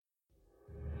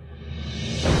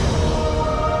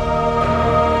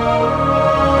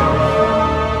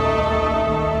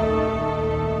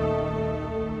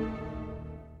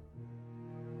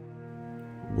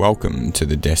welcome to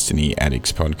the Destiny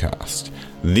Addicts podcast.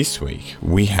 This week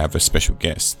we have a special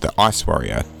guest, the Ice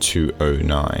Warrior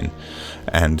 209,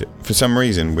 and for some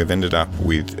reason we've ended up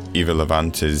with Eva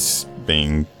Levantes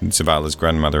being Zavala's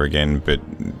grandmother again, but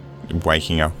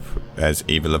waking up as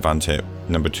Eva Levante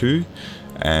number 2,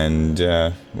 and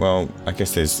well, I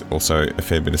guess there's also a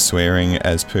fair bit of swearing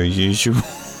as per usual.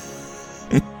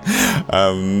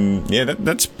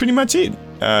 That's pretty much it.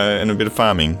 And a bit of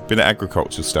farming, bit of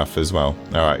agricultural stuff as well.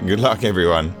 All right, good luck,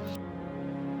 everyone.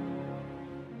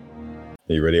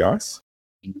 Are you ready, Ice?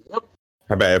 Yep.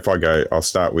 How about if I go? I'll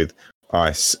start with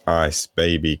Ice, Ice,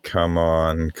 baby, come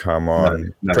on.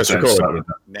 No, Press don't record start with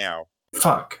that. now.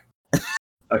 Fuck.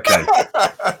 Okay.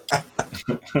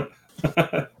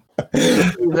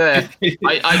 There.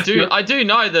 I do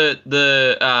know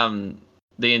the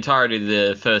entirety of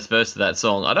the first verse of that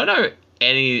song. I don't know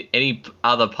any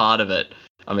other part of it.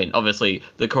 I mean, obviously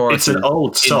the chorus It's an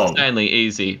old song. insanely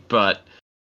easy, but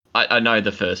I know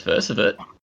the first verse of it.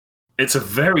 It's a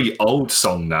very old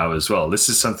song now as well. This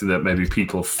is something that maybe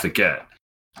people forget.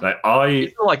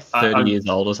 It's like 30 years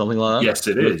old or something like that. Yes,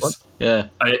 it is. Yeah.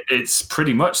 It's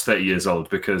pretty much 30 years old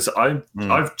because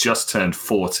I've just turned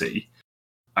 40.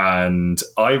 And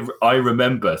I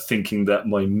remember thinking that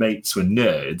my mates were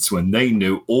nerds when they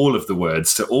knew all of the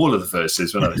words to all of the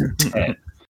verses when I was 10.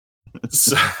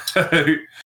 So,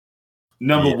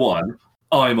 number one,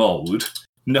 I'm old.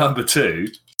 Number two,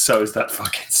 so is that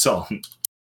fucking song.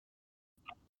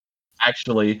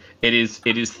 Actually, it is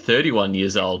 31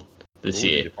 years old this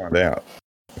year. Find out.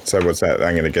 So what's that?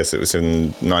 I'm going to guess it was in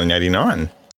 1989.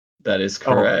 That is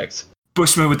correct.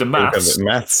 Bushman with the maths.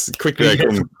 Maths. Quick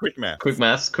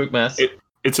maths. Quick maths.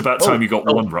 It's about time you got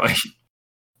one right.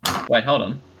 Wait, hold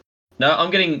on. No,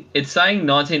 it's saying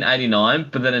 1989,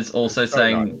 but then it's also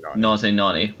saying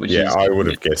 1990, which is... I would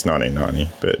have guessed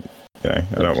 1990, but I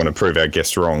don't want to prove our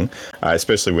guest wrong,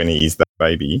 especially when he is that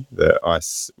baby, the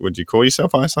Ice... Would you call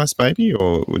yourself Ice Baby,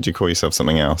 or would you call yourself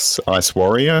something else? Ice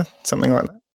Warrior? Something like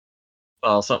that?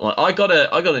 Oh, something like... I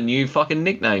got a new fucking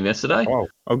nickname yesterday.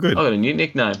 Oh, good. I got a new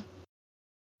nickname.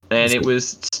 And it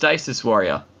was Stasis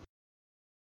Warrior.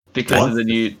 Because of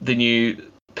the new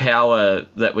power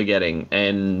that we're getting,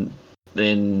 and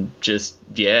then just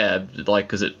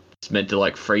because it's meant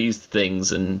to freeze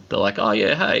things, and they're like, oh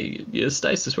yeah, hey, you're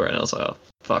Stasis Warrior, and I was like, oh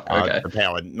fuck, okay. The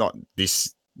power, not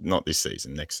this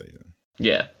season, next season.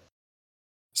 Yeah.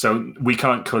 So we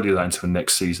can't call you that until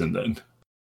next season then.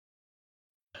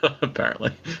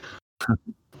 Apparently.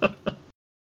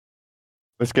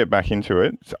 Let's get back into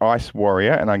it. It's Ice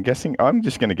Warrior, and I'm just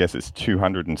going to guess it's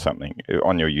 200 and something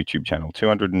on your YouTube channel.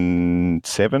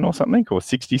 207 or something, or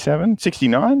 67,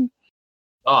 69?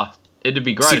 Oh, it'd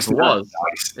be great 69. if it was.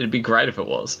 Nice. It'd be great if it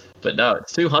was. But no,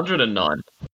 it's 209.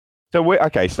 So,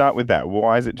 start with that.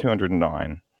 Why is it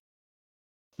 209?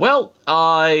 Well,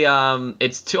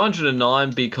 it's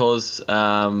 209 because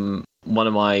one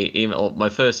of my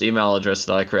first email address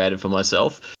that I created for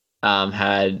myself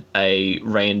had a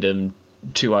random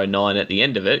 209 at the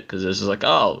end of it, because it was just like,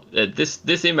 oh,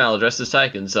 this email address is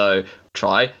taken, so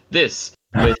try this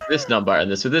with this number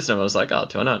and this with this number. I was like, oh,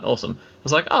 209, awesome. I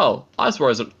was like, oh, Ice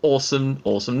Warrior is an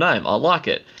awesome name. I like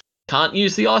it. Can't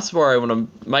use the Ice Warrior when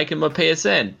I'm making my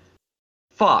PSN.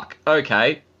 Fuck.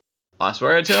 Okay. Ice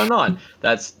Warrior 209.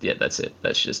 That's it. That's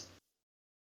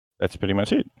pretty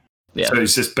much it. Yeah. So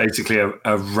it's just basically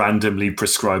a randomly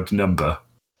prescribed number.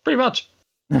 Pretty much.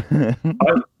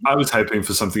 I was hoping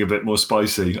for something a bit more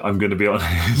spicy. I'm going to be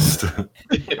honest.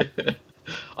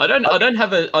 I don't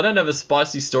have a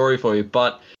spicy story for you,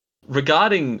 but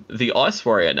regarding the Ice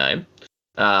Warrior name,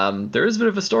 there is a bit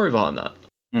of a story behind that.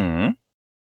 Mm-hmm.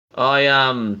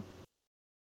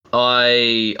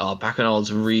 Back when I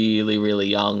was really, really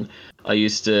young, I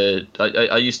used to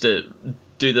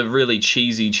do the really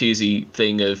cheesy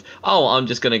thing of, I'm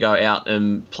just going to go out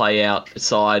and play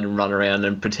outside and run around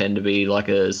and pretend to be like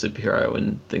a superhero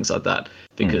and things like that,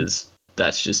 because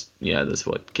that's just, that's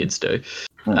what kids do.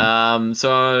 So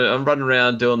I'm running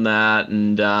around doing that,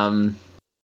 and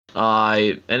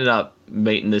I ended up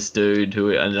meeting this dude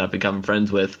who I ended up becoming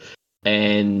friends with,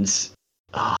 and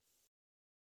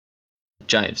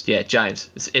James. Yeah, James.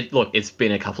 It's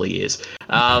been a couple of years.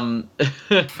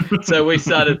 So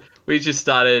we just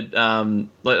started.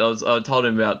 I told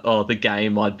him about the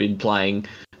game I'd been playing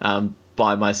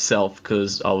by myself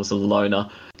because I was a loner,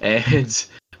 and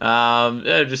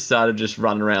I just started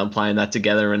running around playing that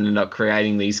together, and ended up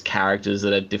creating these characters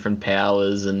that had different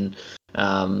powers. And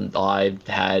I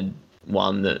had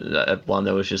one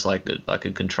that was just like I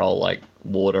could control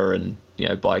water and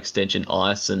by extension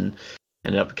ice, and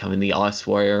ended up becoming the Ice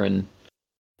Warrior. And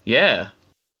yeah.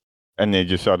 And they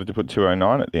decided to put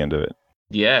 209 at the end of it.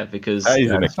 Yeah, because That is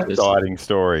an exciting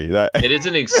story. It is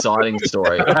an exciting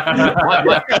story.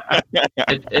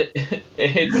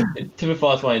 It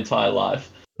typifies my entire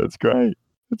life. That's great.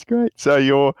 That's great. So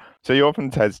you're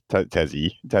from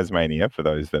Tasmania, for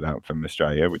those that aren't from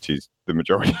Australia, which is the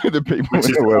majority of the people in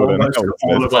the world. Almost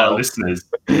all of our listeners.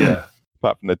 Yeah.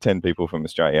 Apart from the 10 people from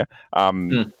Australia.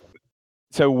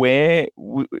 So where,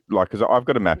 because I've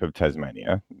got a map of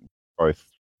Tasmania, both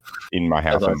in my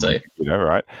house and my computer,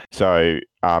 right? So,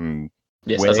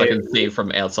 yes, as I can see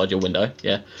from outside your window.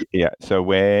 Yeah. Yeah. So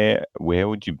where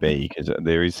would you be? Because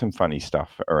there is some funny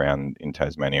stuff around in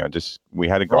Tasmania. We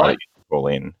had a guy call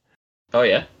in. Oh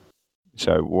yeah.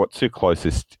 So what's the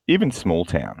closest, even small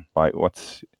town? Like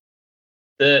what's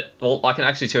well, I can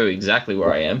actually tell you exactly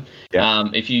where I am. Yeah.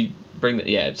 If you bring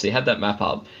so you had that map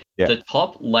up. Yeah. The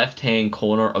top left-hand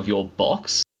corner of your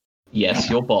box. Yes,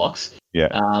 your box. Yeah.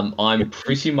 I'm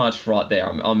pretty much right there.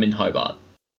 I'm in Hobart.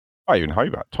 Oh, you're in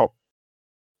Hobart, top.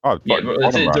 Oh, yeah,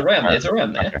 it's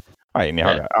around there. Okay. Oh, you're near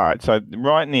Hobart. All right, so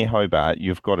right near Hobart,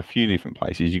 you've got a few different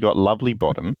places. You've got Lovely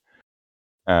Bottom.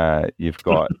 You've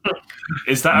got.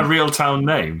 Is that a real town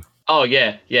name? Oh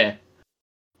yeah.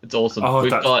 It's awesome. Oh,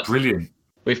 that's brilliant.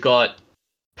 We've got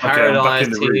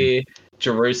Paradise here,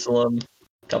 Jerusalem,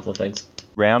 a couple of things.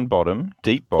 Round Bottom,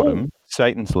 Deep Bottom,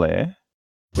 Satan's Lair.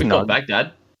 We've got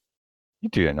Baghdad. You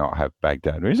do not have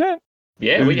Baghdad, is it?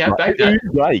 Yeah, we have Baghdad.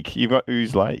 Ooze Lake. You've got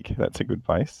Ooze Lake. That's a good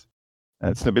place.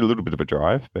 It's a little bit of a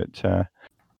drive, but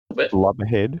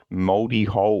Lubberhead, Mouldy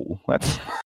Hole. That's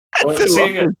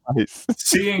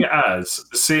seeing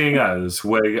as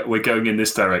we're going in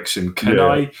this direction, can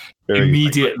I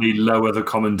immediately lower the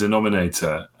common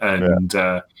denominator? And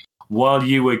while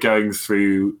you were going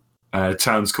through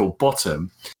towns called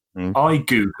Bottom, I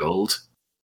googled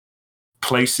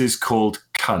places called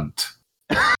cunt.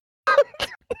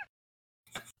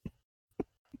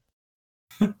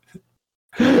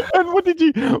 And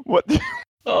what?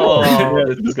 Oh,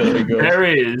 this is gonna be good. There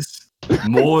is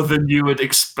more than you would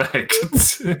expect.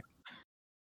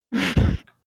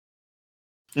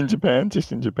 In Japan?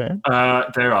 Just in Japan?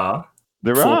 There are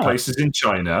 4 places in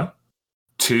China,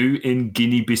 2 in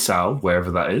Guinea-Bissau, wherever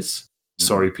that is.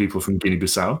 Sorry, people from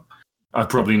Guinea-Bissau. I'm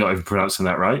probably not even pronouncing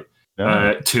that right.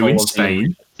 2 in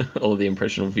Spain. All the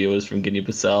impressionable viewers from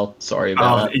Guinea-Bissau. Sorry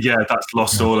about that. Yeah, that's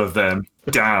lost all of them.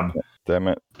 Damn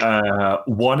it.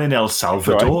 1 in El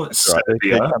Salvador,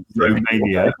 Serbia,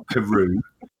 Romania, Peru,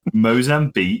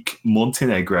 Mozambique,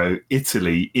 Montenegro,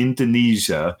 Italy,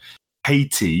 Indonesia,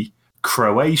 Haiti,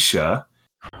 Croatia,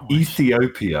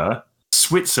 Ethiopia,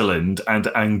 Switzerland, and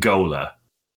Angola.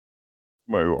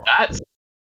 Whoa.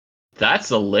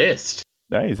 That's a list.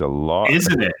 That is a lot.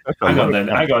 Isn't it? Hang on.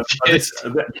 This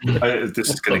is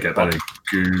going to get better.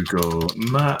 Google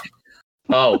Map.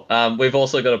 Oh, we've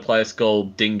also got a place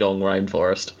called Ding Dong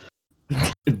Rainforest.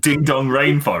 Ding Dong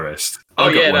Rainforest. Oh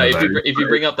yeah, no. If you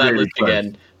bring up that list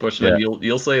again, Bushman,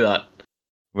 you'll see that.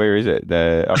 Where is it?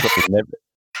 I've got the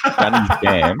Dunny's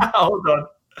Dam. Hold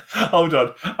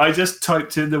on. I just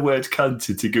typed in the word cunt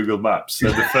into Google Maps, so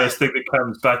the first thing that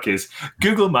comes back is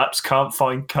Google Maps can't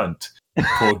find cunt.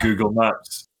 Poor Google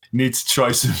Maps. Need to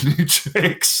try some new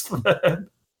tricks.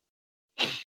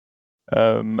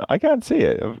 I can't see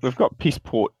it. We've got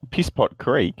Pisspot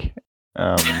Creek.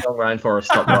 Rainforest,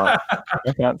 top right.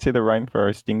 I can't see the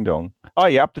rainforest ding dong. Oh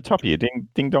yeah, up the top here,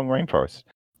 ding dong rainforest.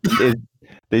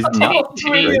 There's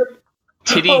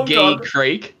Titty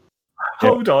Creek.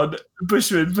 Hold on,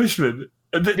 Bushman. Misery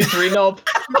Knob.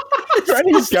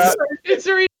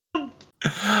 Misery Knob.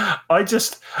 I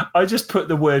just put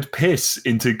the word piss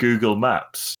into Google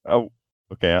Maps. Oh,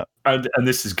 okay. And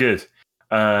this is good.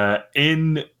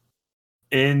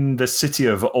 In the city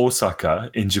of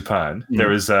Osaka in Japan,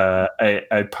 there is a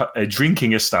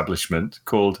drinking establishment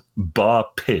called Bar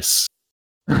Piss.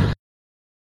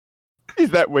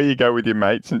 Is that where you go with your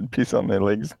mates and piss on their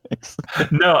legs next?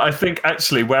 No, I think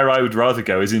actually where I would rather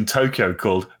go is in Tokyo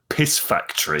called Piss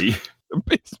Factory.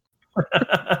 Is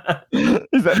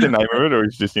that the name of it, or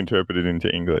is it just interpreted into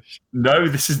English? No,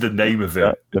 this is the name of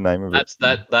it. The name of it.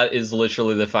 That is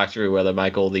literally the factory where they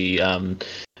make all the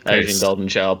Asian golden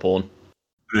shower porn.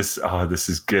 This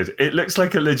is good. It looks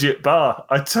like a legit bar.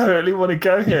 I totally want to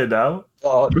go here now.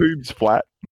 Boobs flat.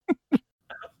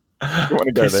 I want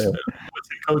to go there. What's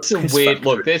it called?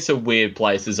 There's some weird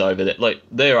places over there.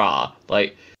 There are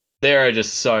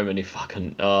just so many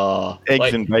fucking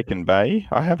Eggs and Bacon Bay.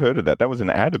 I have heard of that. That was an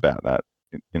ad about that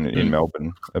in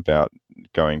Melbourne about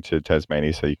going to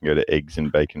Tasmania so you can go to Eggs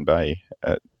and Bacon Bay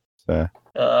at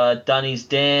Dunny's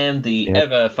Dam, the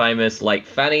ever famous Lake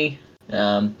Fanny.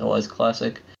 Always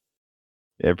classic.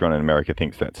 everyone in America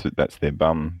thinks that's their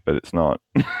bum, but it's not.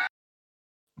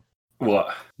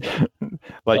 What?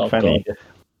 Like Fanny.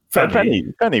 God.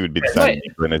 Fanny would be the same in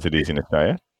England as it is in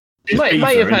Australia.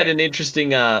 May have had an interesting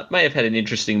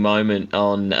moment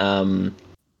on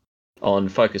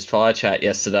Focused Fire Chat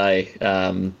yesterday,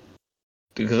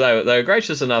 because they were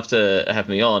gracious enough to have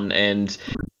me on, and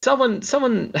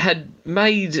someone had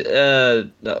made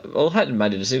hadn't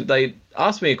made a decision. They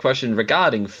asked me a question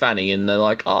regarding Fanny, and they're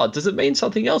like, "Oh, does it mean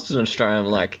something else in Australia?" I'm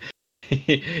like,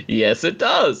 "Yes, it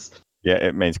does." Yeah,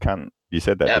 it means cunt. You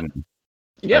said that, didn't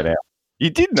you? Yep. You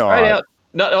did not. Straight out.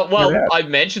 No, well, I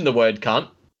mentioned the word cunt,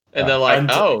 and they're like,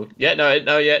 no,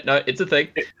 it's a thing.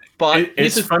 But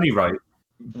it's funny, right?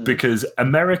 Because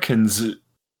Americans,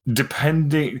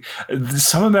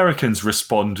 some Americans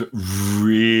respond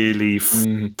really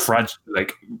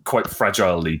quite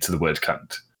fragilely to the word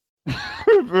cunt.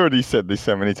 We've already said this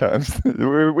so many times.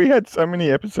 We had so many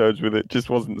episodes with it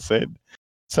just wasn't said.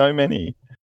 So many.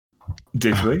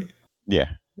 Did we?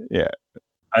 Yeah.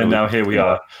 And now here we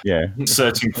are,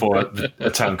 searching for a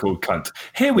town called Cunt.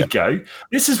 Here we go.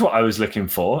 This is what I was looking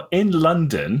for. In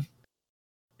London,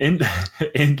 in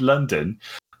London,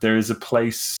 there is a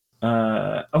place.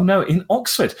 In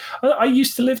Oxford. I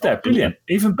used to live there. Brilliant.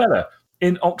 Even better.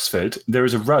 In Oxford, there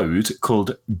is a road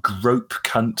called Grope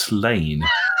Cunt Lane.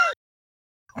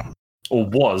 Or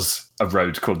was a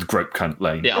road called Grope Cunt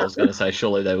Lane. Yeah, I was going to say,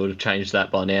 surely they would have changed that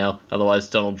by now. Otherwise,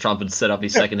 Donald Trump had set up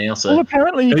his second house. Well,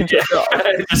 apparently you can just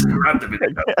random.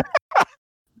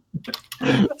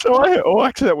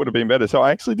 Actually, that would have been better. So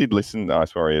I actually did listen,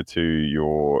 Ice Warrior, to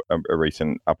your a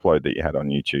recent upload that you had on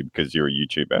YouTube, because you're a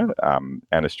YouTuber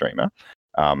and a streamer,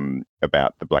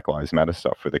 about the Black Lives Matter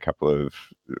stuff with a couple of,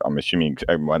 I'm assuming,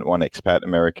 one expat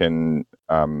American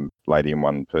lady and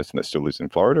one person that still lives in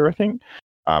Florida, I think.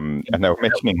 And they were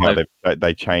mentioning how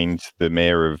they changed the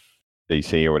mayor of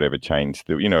DC or whatever, changed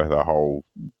the whole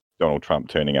Donald Trump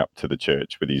turning up to the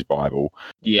church with his Bible,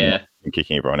 and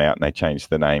kicking everyone out, and they changed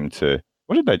the name to,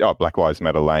 what did they do? Black Lives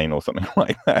Matter Lane or something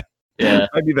like that. Yeah,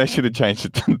 maybe they should have changed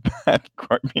it to that.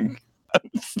 Groping.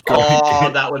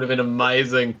 That would have been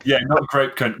amazing. Yeah, not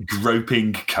grope cunt,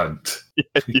 groping cunt. Yeah,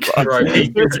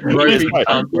 groping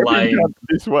cunt lane.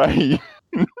 This way.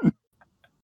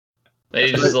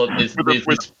 They just thought this straight to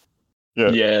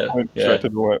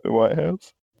the White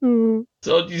House.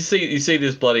 So you see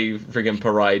this bloody friggin'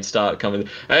 parade start coming,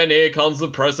 and here comes the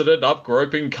president up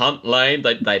groping cunt lane.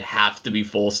 They'd have to be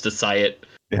forced to say it.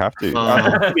 You have to.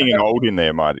 Putting an old in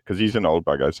there, might, because he's an old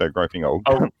bugger, so groping old.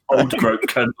 Old grope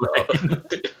cunt lane.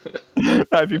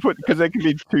 No, if you put, because there can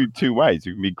be two ways.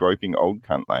 It can be groping old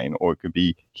cunt lane, or it could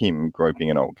be him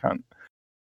groping an old cunt.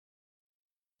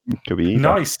 It could be either.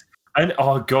 Nice. And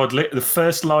oh god, the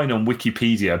first line on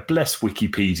Wikipedia, bless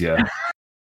Wikipedia.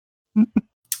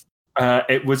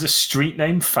 It was a street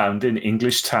name found in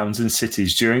English towns and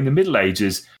cities during the Middle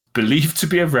Ages, believed to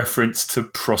be a reference to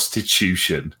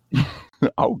prostitution.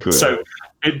 Oh, good. So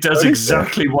it does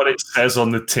exactly what it says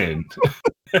on the tin.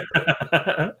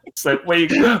 So where you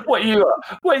go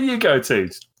to?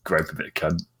 Grope a bit,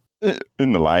 cunt.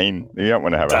 In the lane. You don't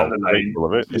want to have a whole lane full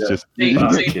of it. It's just.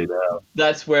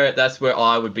 That's where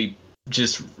I would be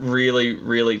just really,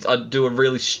 really. I'd do a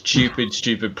really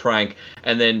stupid prank,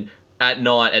 and then at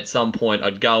night, at some point,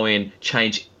 I'd go in,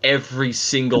 change every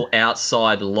single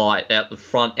outside light, out the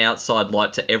front outside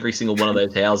light to every single one of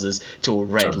those houses to a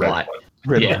red light.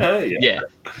 Yeah.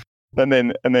 And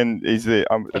then is the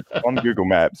on Google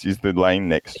Maps, is the lane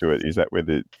next to it? Is that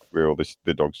where all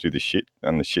the dogs do the shit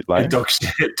on the shit lane? Dog shit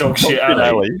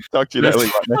alley. Dog shit alley.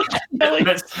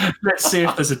 Let's see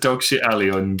if there's a dog shit alley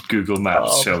on Google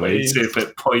Maps, shall we? See if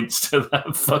it points to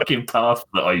that fucking path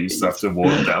that I used to have to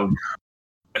walk down.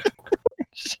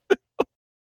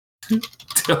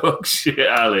 Dog shit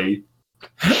alley.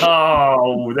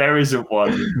 Oh, there isn't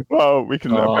one. Well, we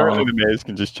can. Apparently, the mayors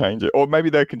can just change it, or maybe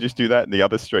they can just do that. And the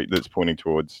other street that's pointing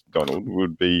towards Donald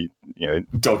would be,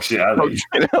 Dog shit alley.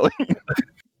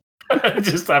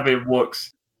 Just have him walk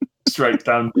straight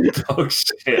down Dog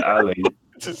shit alley.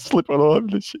 Just slip on all over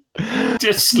the shit.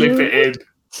 Just slip it in.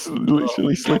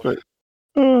 Literally slip it.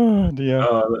 Oh dear.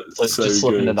 Oh, that's so just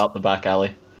slipping good. it up the back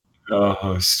alley.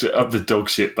 Oh, straight up the dog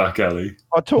shit back alley.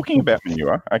 Oh, talking about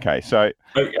manure. Okay, so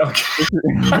okay.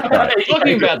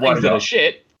 Talking about things that are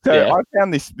shit. So I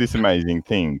found this amazing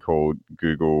thing called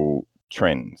Google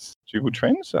Trends. Google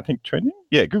Trends, I think trending.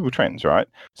 Yeah, Google Trends, right?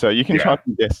 So you can type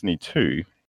in Destiny 2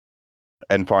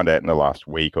 and find out in the last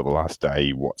week or the last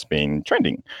day what's been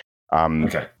trending.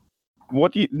 Okay.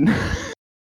 What do you?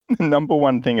 The number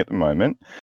one thing at the moment.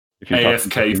 If you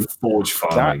AFK forge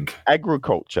farming.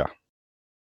 Agriculture.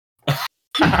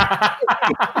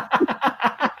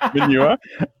 Manure,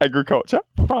 agriculture,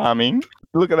 farming.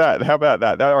 Look at that. How about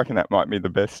that? I reckon that might be the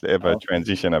best ever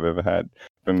transition I've ever had.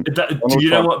 From Do you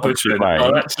know what, Butcher?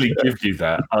 I'll actually give you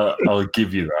that. I'll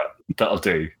give you that. That'll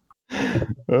do.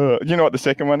 You know what the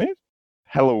second one is?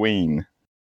 Halloween.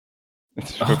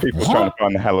 It's for people trying to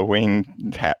find the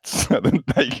Halloween hats so that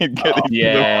they can get into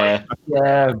Yeah.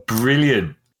 Yeah,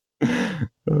 brilliant.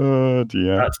 Oh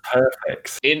dear. That's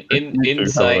perfect.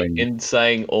 In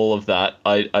saying all of that,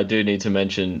 I do need to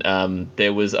mention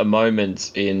there was a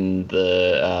moment in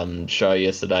the show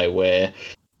yesterday where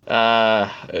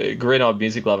Green-Eyed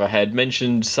Music Lover had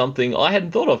mentioned something I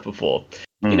hadn't thought of before.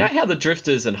 You know how the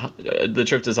Drifter's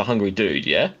a hungry dude,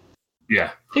 yeah?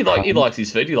 Yeah. He likes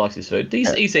his food.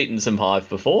 He's eaten some Hive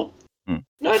before.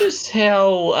 Notice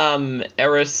how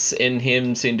Eris and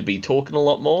him seem to be talking a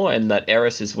lot more, and that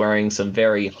Eris is wearing some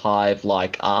very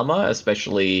Hive-like armor,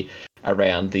 especially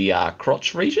around the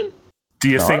crotch region. Do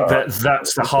you think that's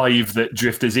the Hive that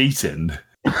Drifter's eaten?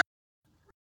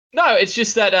 No, it's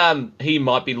just that he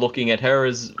might be looking at her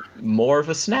as more of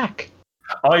a snack.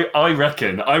 I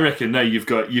reckon. No, you've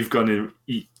gone in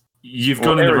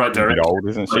the right direction. Old,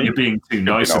 isn't she? You're being too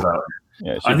nice about it.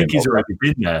 Yeah, I think he's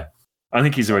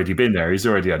already been there. He's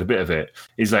already had a bit of it.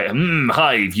 He's like,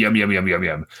 Hive, yum, yum, yum, yum,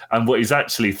 yum. And what he's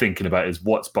actually thinking about is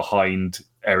what's behind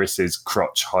Eris's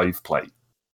crotch Hive plate.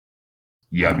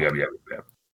 Yum, yum, yum, yum.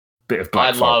 Bit of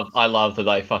black I love that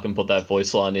they fucking put that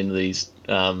voice line in these.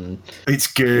 It's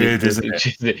good, isn't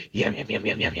it? Yum, yum, yum,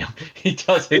 yum, yum, yum. He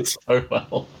does it so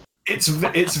well. It's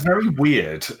very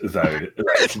weird, though.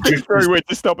 It's very weird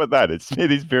to stop at that. It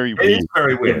is very weird. It is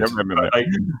very weird. Yeah, like,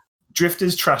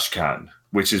 Drifter's trash can,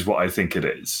 which is what I think it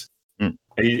is.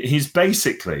 He's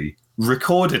basically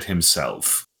recorded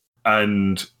himself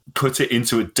and put it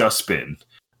into a dustbin.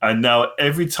 And now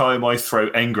every time I throw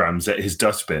engrams at his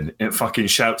dustbin, it fucking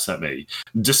shouts at me,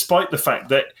 despite the fact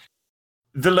that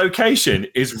the location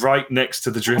is right next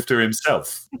to the Drifter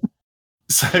himself.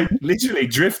 So literally,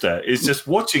 Drifter is just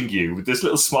watching you with this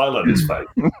little smile on his face,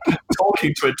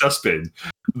 talking to a dustbin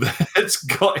that's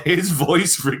got his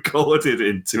voice recorded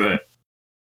into it.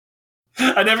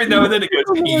 And every now and then it goes,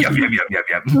 yum, yum, yum, yum,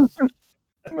 yum.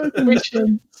 Which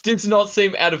did not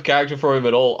seem out of character for him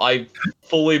at all. I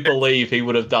fully believe he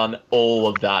would have done all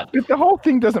of that. But the whole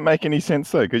thing doesn't make any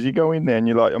sense, though, because you go in there and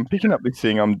you're like, I'm picking up this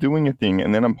thing, I'm doing a thing,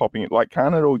 and then I'm popping it. Like,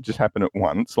 can't it all just happen at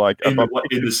once? Like in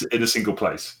a single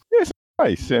place. Yes.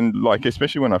 And like,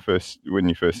 especially when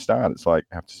you first start, it's like,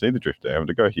 I have to see the Drifter, I have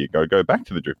to go here, go back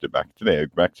to the Drifter, back to there,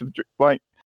 back to the Drifter. Like,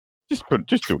 just do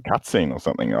a cutscene or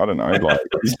something. I don't know. Like,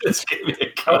 just give me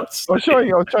a cutscene. I was showing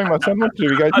my son what to do.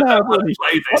 He goes, "No, I've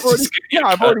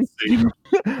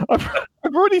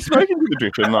already spoken to the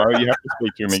Drifter. No, you have to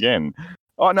speak to him again.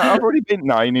 Oh no, I've already been.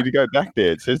 No, you need to go back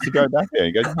there. It says to go back there."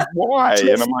 He goes, "Why?"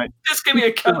 And I'm like, "Just give me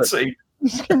a cutscene."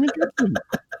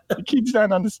 The kids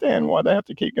don't understand why they have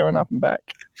to keep going up and back.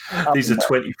 These are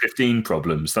 2015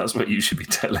 problems. That's what you should be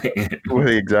telling it. Well,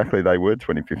 exactly. They were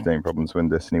 2015 problems when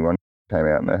Destiny 1 came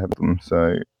out and they had them.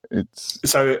 So it's.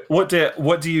 So what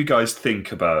do you guys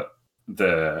think about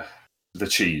the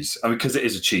cheese? I mean, because it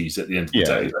is a cheese at the end of the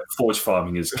day. Like, forge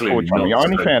farming is clearly not. I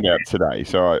only found out today,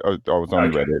 so I was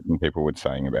on Reddit and people were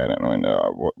saying about it, and I went,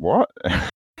 "What?"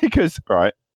 Because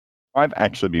I've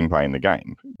actually been playing the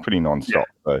game pretty non-stop.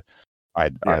 Yeah. So I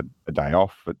had a day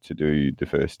off to do the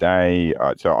first day.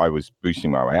 So I was boosting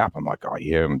my way up. I'm like,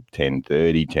 I'm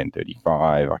 10:30,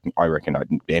 10:35. I reckon at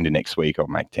the end of next week I'll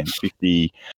make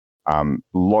 10:50. A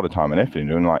lot of time and effort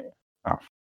into it. And like, I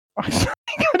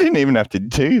didn't even have to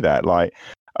do that. Like,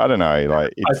 I don't know.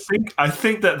 Like, I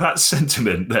think that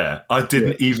sentiment there, I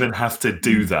didn't even have to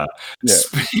do that,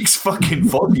 speaks fucking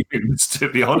volumes, to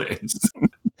be honest.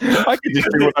 I could just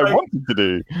do what I wanted to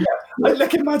do. Yeah,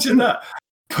 like imagine that.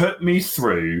 Put me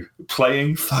through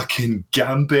playing fucking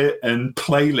Gambit and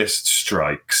playlist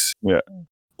strikes. Yeah.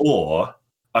 Or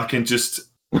I can just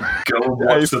go and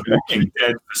watch The Walking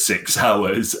Dead for 6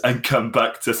 hours and come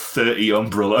back to 30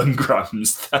 Umbral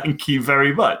Engrams. Thank you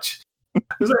very much. I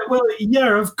was like, well,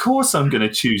 yeah, of course I'm going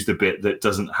to choose the bit that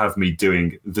doesn't have me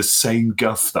doing the same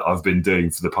guff that I've been doing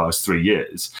for the past 3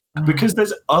 years. Because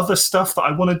there's other stuff that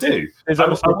I want to do. There's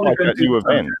other stuff like that new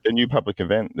event, a new public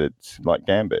event that's like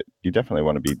Gambit. You definitely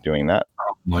want to be doing that.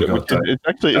 Oh my God.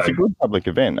 It's a good public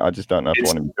event. I just don't know if I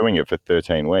want to be doing it for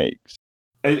 13 weeks.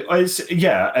 It's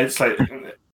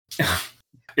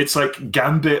like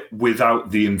Gambit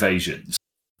without the invasions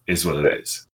is what it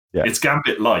is. Yeah. It's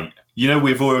Gambit light. You know,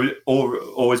 we've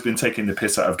always been taking the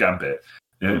piss out of Gambit.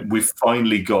 We've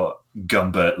finally got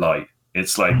Gumbert light.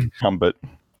 It's like Gumbert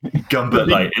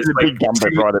light. It's a big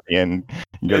Gumbert right at the end.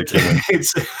 You got to kill him.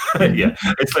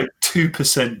 It's like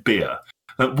 2% beer.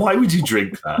 Like, why would you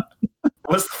drink that?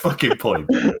 What's the fucking point?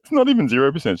 It's not even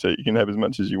 0%, so you can have as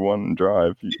much as you want and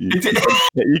drive. You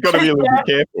got to be a little bit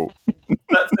careful.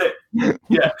 That's it.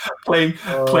 Yeah, playing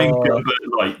Gilbert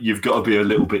Light, you've got to be a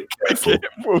little bit careful.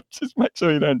 Just make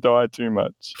sure you don't die too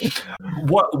much.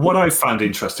 What I found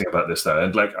interesting about this, though,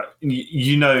 and like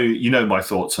you know my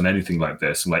thoughts on anything like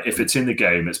this. I'm like, if it's in the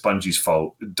game, it's Bungie's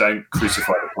fault. Don't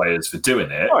crucify the players for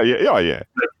doing it. Oh yeah.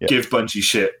 Give Bungie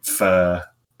shit for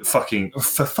fucking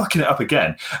it up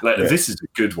again. Like this is a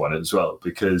good one as well,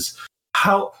 because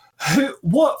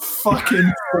what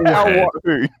fucking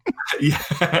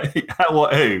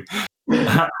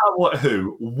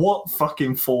what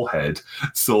fucking forehead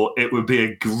thought it would be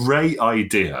a great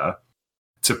idea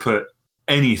to put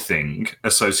anything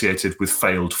associated with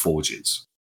failed forges?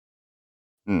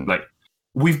 Like,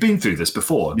 we've been through this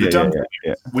before.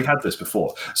 We had this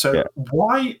before. So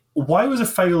why was a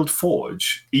failed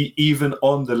forge even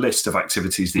on the list of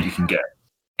activities that you can get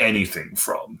anything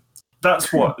from?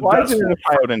 That's what. Why is it a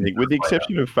failed ending? With the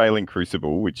exception of failing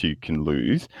Crucible, which you can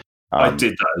lose. I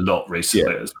did that a lot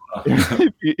recently as well.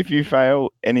 If you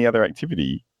fail any other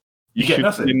activity, you get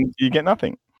nothing. You get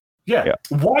nothing. Yeah.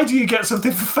 Why do you get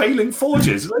something for failing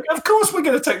forges? Like, of course we're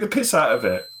going to take the piss out of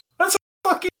it. That's a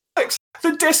fucking flex.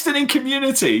 The Destiny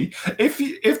community.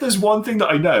 If there's one thing that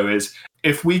I know is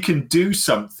if we can do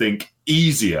something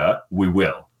easier, we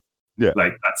will. Yeah.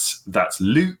 Like that's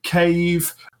loot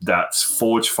cave, that's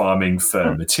forge farming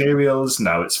for materials,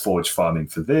 now it's forge farming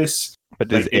for this. But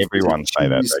does everyone say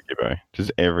that, Gibbo?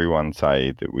 Does everyone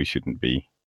say that we shouldn't be?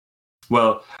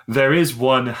 Well, there is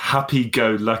one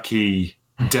happy-go-lucky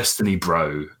Destiny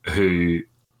bro who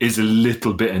is a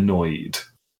little bit annoyed,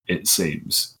 it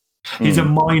seems. He's a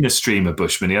minor streamer,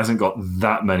 Bushman. He hasn't got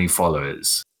that many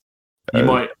followers. You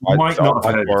might not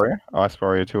have heard of Ice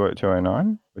Warrior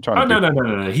 209?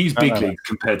 No. He's big league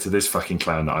compared to this fucking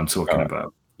clown that I'm talking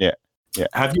about. Yeah.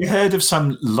 Have you heard of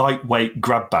some lightweight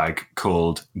grab bag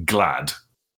called Glad?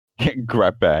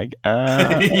 Grab bag?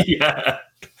 Yeah.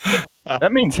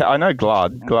 That means, I know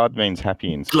Glad. Glad means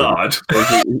happy in Glad.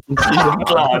 Glad.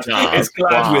 It's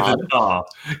Glad with an R.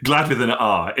 Glad with an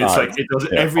R. It's like it does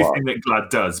everything that Glad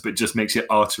does, but just makes your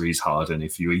arteries harden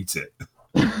if you eat it.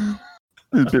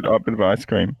 A bit of ice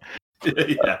cream.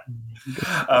 Yeah.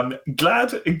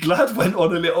 Glad went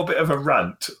on a little bit of a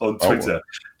rant on Twitter,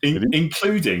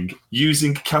 including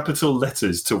using capital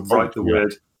letters to write the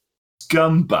word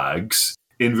scumbags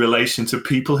in relation to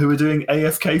people who are doing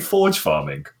AFK forge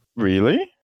farming. Really?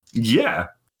 Yeah.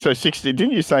 So 60?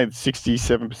 Didn't you say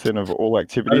 67% of all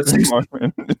activities?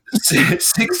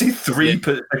 63,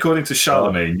 according to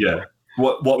Charlemagne. Yeah.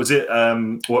 What was it?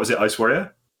 What was it? Ice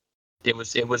Warrior. It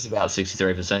was about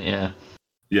 63%. Yeah.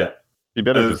 Yeah. You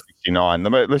better do 69.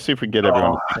 Let's see if we can get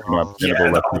everyone to 69% of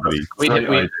all activities.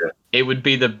 It would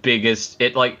be the biggest.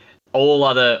 It like all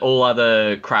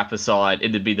other crap aside,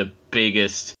 it'd be the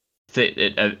biggest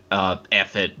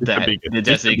effort that the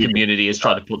Destiny community is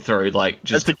trying to put through. Like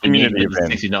just a community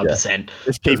event. 69%.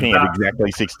 Just keeping it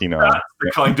exactly 69. That's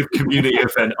the kind of community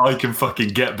event I can fucking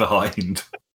get behind.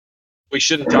 We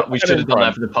should have done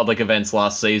that for the public events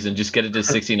last season. Just get it to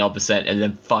 69% and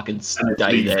then fucking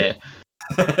stay there.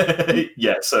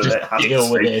 Yeah, so just deal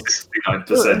with it.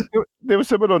 69%. There was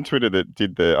someone on Twitter that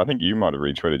did I think you might have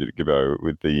retweeted it, Gibbo,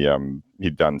 with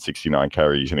he'd done 69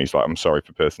 carries and he's like, I'm sorry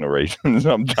for personal reasons,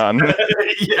 I'm done.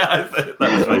 Yeah, that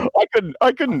was funny.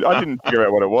 I didn't figure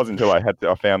out what it was until I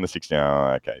found the 69.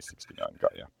 Oh, okay, 69,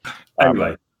 got you.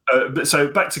 Anyway. So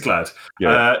back to Glad.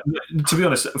 Yeah. To be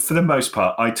honest, for the most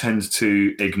part, I tend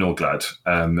to ignore Glad.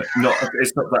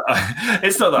 It's not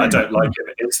that I don't like him.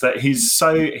 It's that he's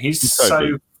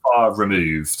so far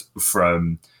removed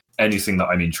from anything that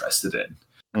I'm interested in.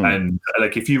 And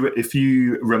like if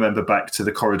you remember back to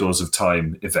the Corridors of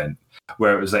Time event,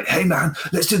 where it was like, hey man,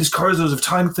 let's do this Corridors of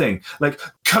Time thing. Like,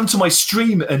 come to my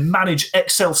stream and manage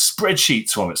Excel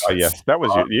spreadsheets while it's. Oh yes, that was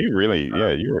you really. Yeah,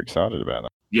 you were excited about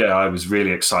that. Yeah, I was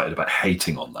really excited about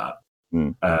hating on that.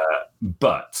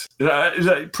 But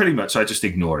pretty much I just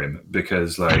ignore him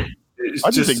because like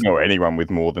I just ignore anyone with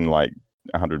more than like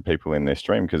 100 people in their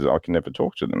stream because I can never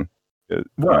talk to them.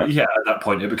 Well, yeah, at that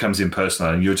point it becomes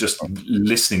impersonal and you're just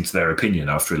listening to their opinion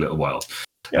after a little while.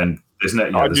 Yeah. And there's no.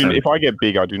 If I get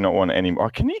big, I do not want any more.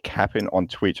 Can you cap it on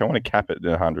Twitch? I want to cap it to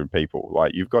 100 people.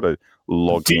 Like you've got to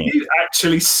log in. Do you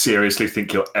actually seriously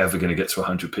think you're ever going to get to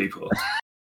 100 people?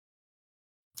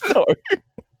 No.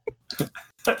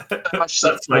 Much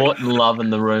support and love in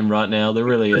the room right now. There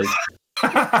really is.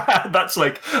 That's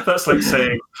like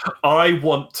saying I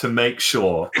want to make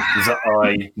sure that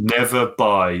I never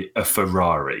buy a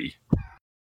Ferrari.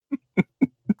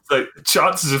 So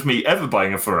chances of me ever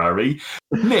buying a Ferrari,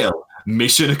 nil.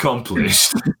 Mission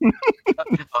accomplished.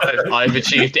 I've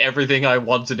achieved everything I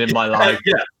wanted in my life.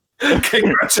 Yeah.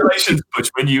 Congratulations,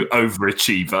 Bushman, you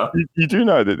overachiever. You do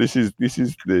know that this is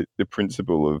the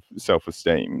principle of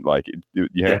self-esteem. Like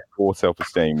you have poor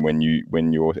self-esteem when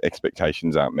your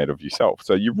expectations aren't met of yourself.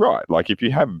 So you're right. Like if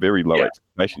you have very low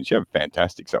expectations, you have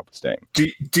fantastic self-esteem.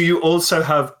 Do you also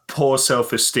have poor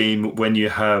self-esteem when you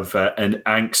have an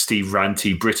angsty,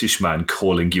 ranty British man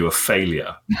calling you a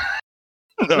failure?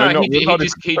 No, he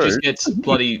just gets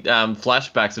bloody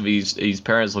flashbacks of his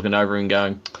parents looking over and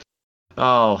going,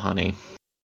 "Oh, honey,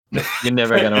 you're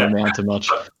never going to amount to much."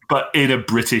 But in a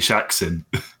British accent.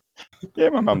 Yeah,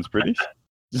 my mum's British.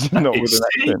 Not with an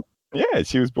accent. Yeah,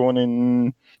 she was born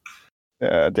in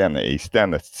down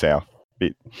the south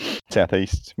bit,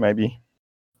 southeast maybe.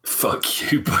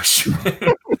 Fuck you, Bushman.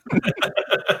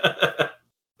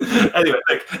 Anyway,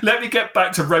 look, let me get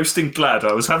back to roasting Glad.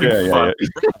 I was having fun. Yeah.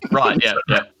 Right, yeah.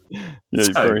 Yeah,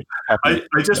 So, very happy.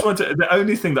 I just wanted, the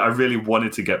only thing that I really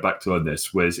wanted to get back to on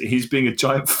this was he's being a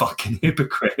giant fucking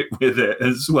hypocrite with it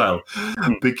as well.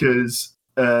 Because,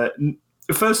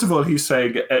 first of all, he's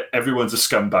saying everyone's a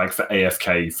scumbag for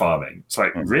AFK farming. It's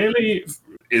like, really?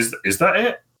 Is that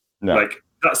it? No. Like,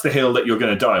 that's the hill that you're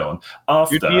going to die on.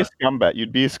 After You'd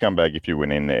be a scumbag if you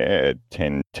went in there at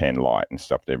 10 light and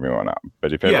stuffed everyone up.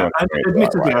 But if everyone, and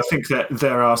admittedly, I think that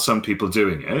there are some people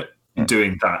doing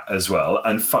that as well,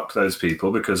 and fuck those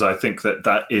people, because I think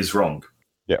that is wrong.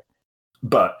 Yeah.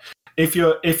 But if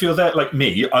you're there like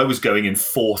me, I was going in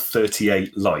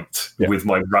 438 light with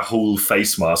my Rahul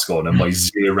face mask on and my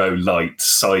 0 light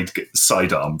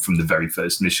sidearm from the very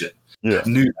first mission. Yeah. I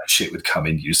knew that shit would come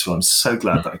in useful. I'm so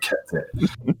glad that I kept it.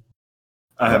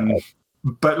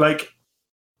 But like,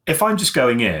 if I'm just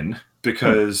going in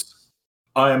because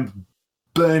I am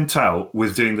burnt out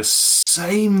with doing the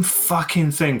same fucking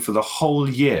thing for the whole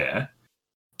year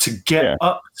to get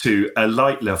up to a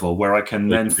light level where I can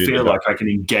then feel like I can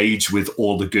engage with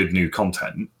all the good new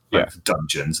content, like the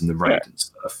dungeons and the raid and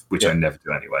stuff, which I never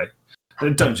do anyway. The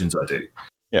dungeons I do.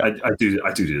 Yeah. I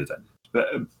do them.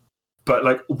 But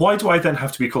like, why do I then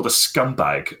have to be called a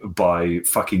scumbag by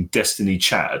fucking Destiny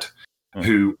Chad,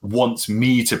 who wants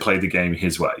me to play the game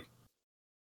his way?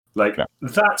 Like,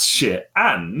 that's shit.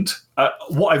 And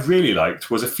what I really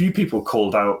liked was a few people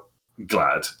called out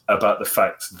Glad about the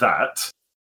fact that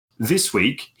this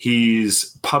week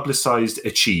he's publicized a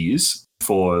cheese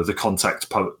for the Contact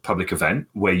public event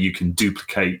where you can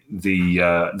duplicate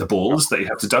the balls that you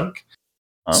have to dunk.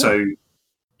 Oh. So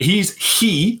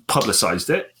he publicized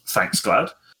it. Thanks,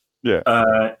 Glad.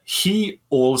 Yeah. He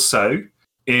also,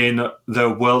 in the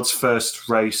world's first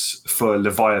race for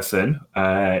Leviathan,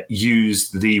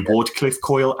 used the Wardcliffe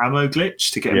coil ammo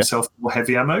glitch to get himself more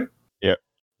heavy ammo. Yeah.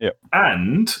 Yeah.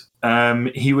 And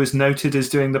he was noted as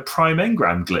doing the Prime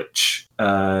Engram glitch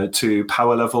to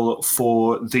power level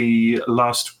for the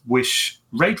Last Wish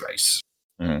raid race.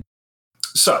 Mm-hmm.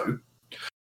 So,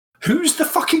 who's the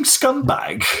fucking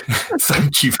scumbag?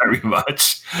 Thank you very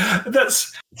much.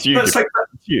 It's you. That's like,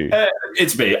 it's you.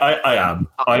 It's me. I am.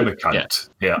 I'm a cunt.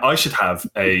 Yeah, I should have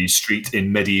a street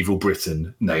in medieval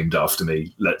Britain named after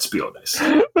me. Let's be honest.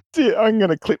 That's it. I'm going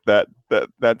to clip that.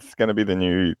 That's going to be the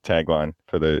new tagline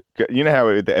for the. You know how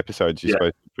the episodes you're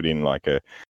supposed to put in like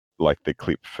the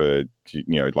clip for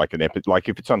like an like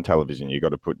if it's on television you got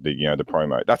to put the the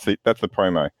promo. That's the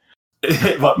promo.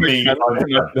 What me? I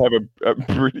have a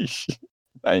British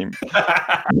name.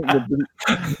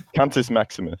 Cantus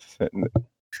Maximus.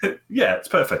 Yeah, it's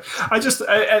perfect. I just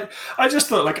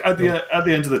thought, like, at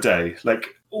the end of the day,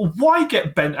 like, why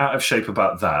get bent out of shape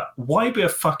about that? Why be a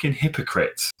fucking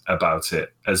hypocrite about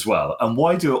it as well? And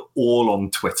why do it all on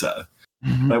Twitter?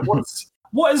 Like,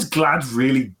 what has Glad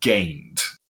really gained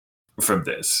from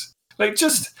this? Like,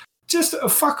 just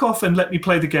fuck off and let me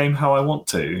play the game how I want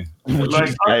to.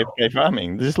 Like, AFK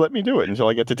farming. Just let me do it until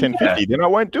I get to 1050. Then I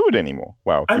won't do it anymore.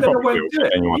 Well, and then I won't do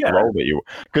it.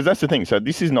 Because that's the thing. So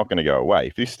this is not going to go away.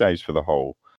 If this stays for the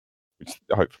whole, which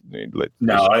hopefully.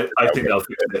 I think they'll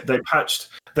fix it.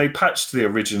 They patched the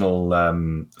original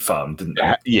farm, didn't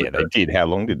they? Yeah, they did. How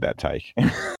long did that take?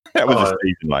 That was a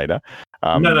season later.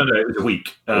 No. It was a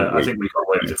week. I think we got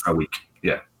away with it for a week.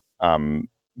 Yeah.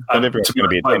 But everyone's going to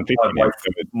be at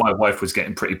 1050. My wife was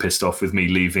getting pretty pissed off with me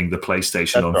leaving the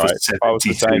PlayStation on for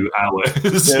 72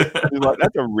 hours. Like,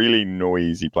 that's a really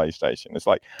noisy PlayStation. It's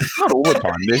like, not all the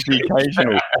time. There's the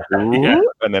occasional,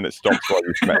 and then it stops while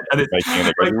you're making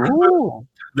it. It goes,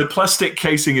 the plastic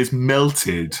casing is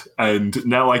melted, and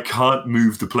now I can't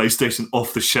move the PlayStation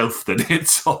off the shelf that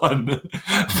it's on.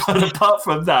 But apart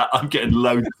from that, I'm getting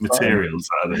loads of materials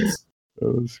out of this.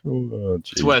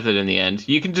 It's worth it in the end.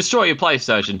 You can destroy your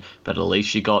PlayStation, but at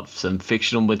least you got some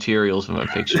fictional materials from a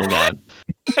fictional game.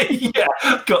 Yeah,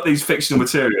 got these fictional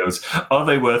materials. Are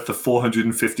they worth the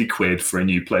 450 quid for a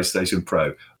new PlayStation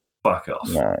Pro? Fuck off.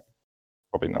 No,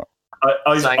 probably not.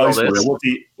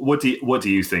 What do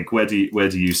you think? Where do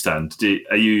you stand?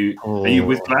 Are you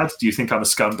with Glad? Do you think I'm a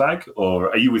scumbag, or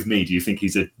are you with me? Do you think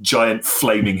he's a giant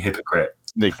flaming hypocrite?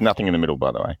 There's nothing in the middle,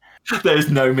 by the way.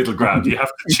 There's no middle ground. You have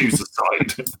to choose a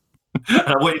side. And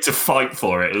I want you to fight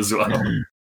for it as well.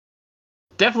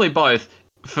 Definitely both,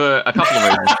 for a couple of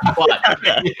reasons. But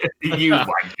You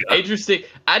wanker. interesting.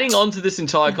 Adding on to this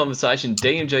entire conversation,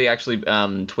 DMG actually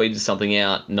tweeted something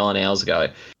out 9 hours ago.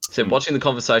 Said, watching the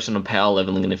conversation on power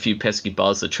leveling and a few pesky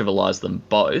buzz that trivialise them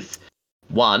both.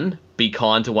 One, be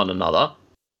kind to one another.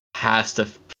 Has to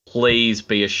please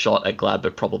be a shot at Glad,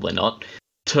 but probably not.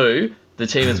 Two, the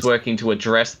team is working to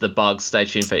address the bugs. Stay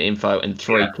tuned for info. And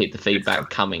three, keep the feedback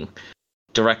coming.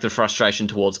 Direct the frustration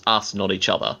towards us, not each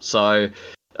other. So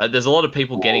there's a lot of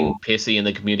people getting pissy in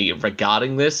the community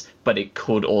regarding this, but it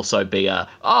could also be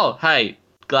hey,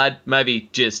 Glad, maybe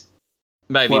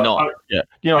not. Yeah,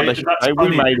 you know what?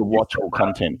 We made watchable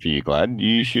content for you, Glad.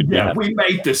 You should. Yeah, we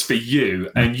made this for you,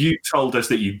 and you told us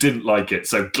that you didn't like it.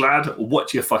 So Glad,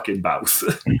 watch your fucking mouth,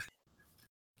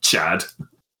 Chad.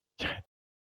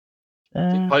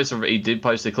 He did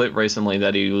post a clip recently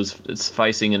that he was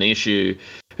facing an issue,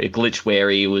 a glitch where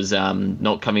he was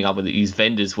not coming up with it. His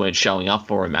vendors weren't showing up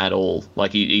for him at all.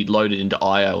 Like he loaded into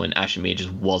IO and Ashmere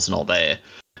just was not there.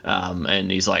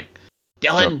 And he's like,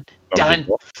 Dylan,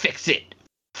 fix it.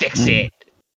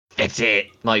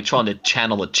 Like trying to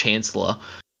channel a Chancellor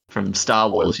from Star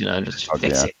Wars, just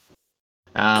fix it.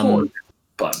 Poor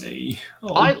bunny.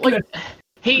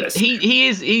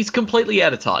 He's completely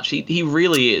out of touch. He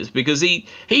really is, because he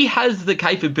has the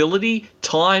capability,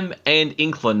 time, and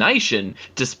inclination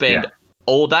to spend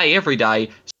all day, every day,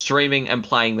 streaming and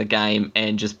playing the game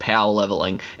and just power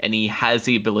leveling, and he has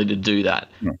the ability to do that.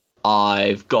 Yeah.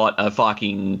 I've got a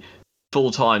fucking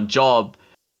full-time job,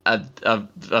 a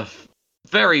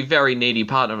very, very needy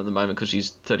partner at the moment because she's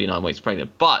 39 weeks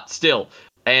pregnant, but still,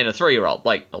 and a 3-year-old,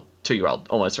 2-year-old,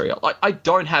 almost 3-year-old. I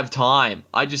don't have time.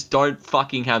 I just don't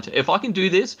fucking have to. If I can do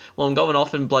this while I'm going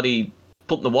off and bloody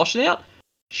putting the washing out,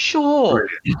 sure,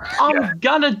 I'm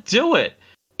gonna do it.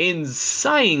 In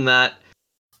saying that,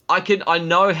 I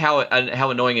know how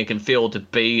annoying it can feel to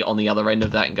be on the other end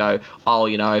of that and go,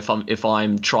 if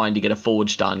I'm trying to get a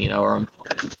forge done, or I'm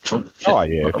trying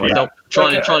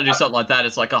to do something like that,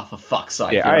 it's like, oh, for fuck's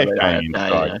sake. Yeah,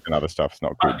 AFKing and other stuff's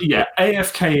not good.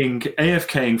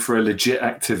 AFKing for a legit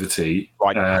activity.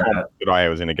 Like that I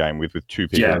was in a game with two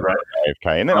people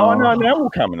AFK, and then now we'll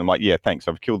come, and I'm like, yeah, thanks,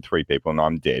 I've killed 3 people and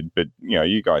I'm dead, but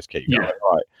you guys keep going.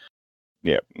 Right.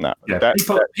 Yeah, no. Yeah,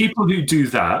 people who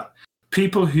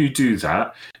do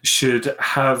that should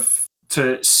have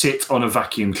to sit on a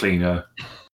vacuum cleaner,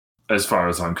 as far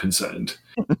as I'm concerned.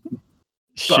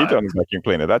 Shit on a vacuum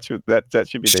cleaner. That should be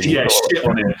the shit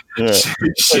on it. Yeah.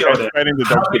 Shit on it.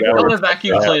 On a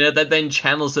vacuum cleaner that then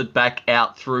channels it back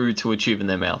out through to a tube in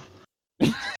their mouth.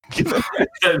 Do you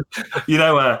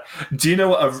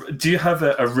have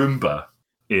a Roomba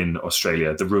in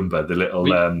Australia? The Roomba, the little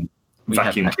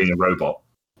vacuum cleaner robot.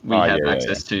 We have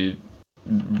access to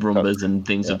Roombas and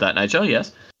things of that nature,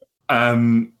 yes.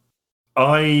 I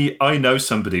know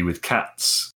somebody with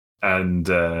cats, and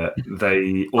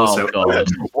they also...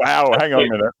 Wow, hang on a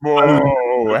minute.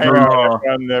 Whoa, hang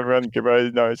on.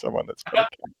 Everyone knows someone that's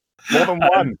got more than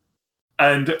one.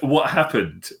 And what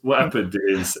happened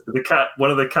is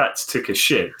one of the cats took a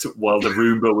shit while the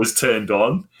Roomba was turned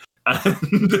on, and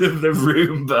the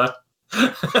Roomba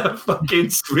fucking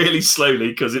really slowly,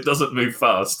 because it doesn't move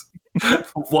fast,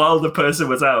 while the person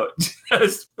was out,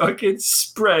 just fucking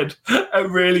spread a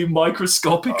really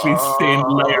microscopically thin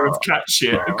layer of cat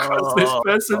shit across this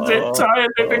person's entire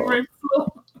living room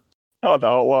floor. Oh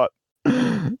no, what? At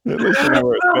least you know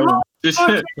where it's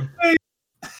been.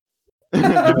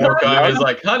 The guy was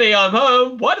like, honey, I'm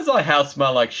home. Why does my house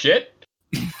smell like shit?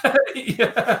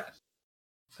 Yeah.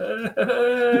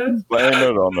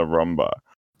 Landed on the Roomba.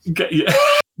 Yeah.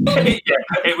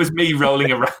 It was me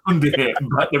rolling around in it,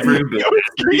 but the Roomba.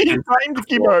 You blamed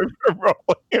Gibbo for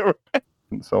rolling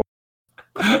around. So,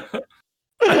 I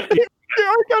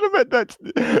can't bet that.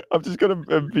 I've just got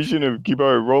a vision of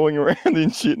Gibbo rolling around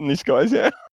and shit in this guy's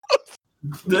house.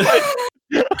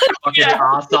 Fucking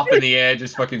ass up in the air,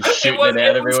 just fucking shooting it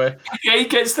out everywhere. Yeah, he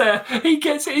gets there. He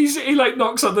like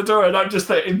knocks on the door, and I'm just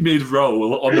there in mid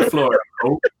roll on the floor.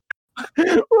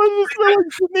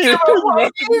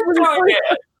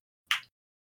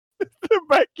 The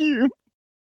vacuum.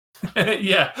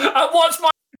 Yeah. And what's my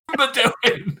Roomba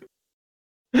doing?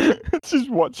 It's just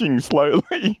watching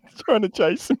slowly, trying to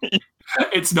chase me.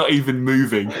 It's not even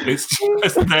moving. It's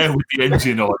just there with the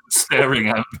engine on, staring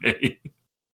at me.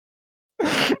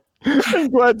 I'm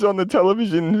glad it's on the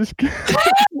television. Just...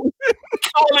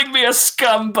 Calling me a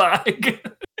scumbag.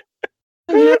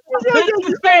 You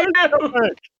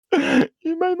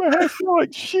made my house feel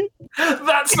like shit.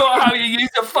 That's not how you use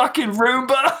a fucking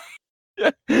Roomba.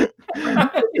 Yeah.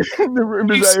 The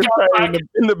room is AFK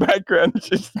in the background,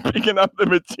 just picking up the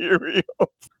material.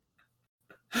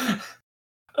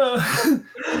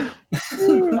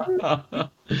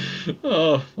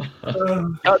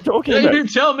 Talking about... You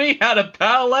tell me how to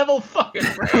power level fucking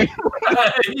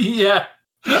yeah.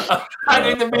 And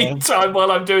in the meantime,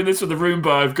 while I'm doing this with the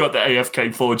Roomba, I've got the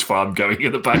AFK Forge farm going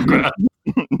in the background.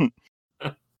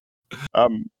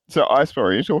 So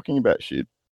Iceberg, you're talking about shit.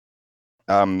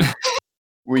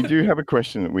 We do have a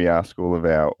question that we ask all of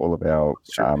our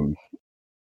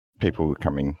people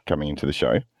coming into the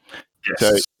show. Yes,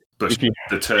 so but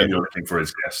the term you're looking for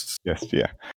is guests. Yes,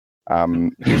 yeah.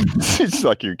 It's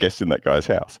like you're guesting that guy's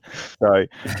house. So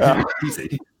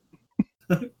easy.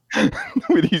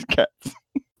 With his cats.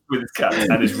 With his cats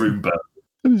and his Roomba.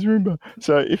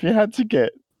 So if you had to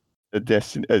get a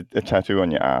tattoo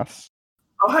on your ass.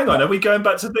 Oh, hang on. Are we going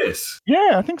back to this?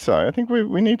 Yeah, I think so. I think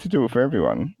we need to do it for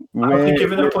everyone. Have you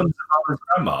given up on Zavala's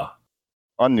grandma?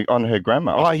 On her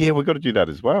grandma. Oh, yeah, we've got to do that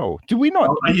as well. Do we not?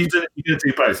 Oh, you're going to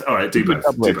do both. All right, do both.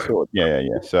 Sword. Yeah.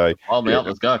 So,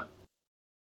 let's go.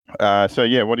 So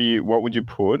yeah, what would you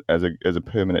put as a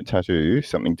permanent tattoo,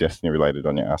 something Destiny related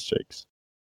on your ass cheeks?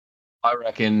 I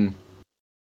reckon.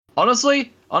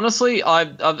 Honestly,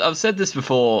 I've said this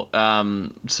before.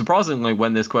 Surprisingly,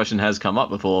 when this question has come up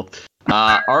before,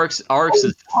 Oryx's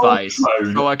face,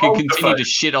 so I can continue to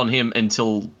shit on him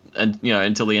until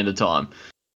the end of time.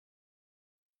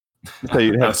 So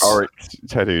you have Oryx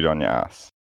tattooed on your ass.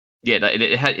 Yeah,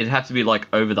 it'd have to be like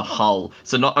over the hull.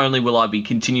 So not only will I be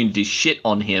continuing to shit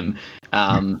on him,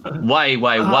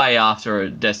 way after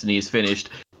Destiny is finished,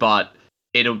 but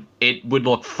it would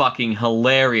look fucking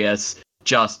hilarious.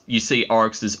 Just you see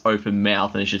Oryx's open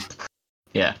mouth and it's just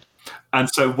yeah. And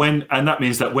so that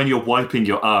means that when you're wiping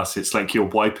your ass, it's like you're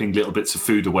wiping little bits of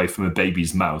food away from a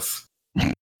baby's mouth.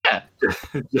 Yeah,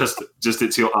 just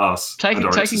it's your ass. Taking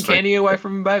candy away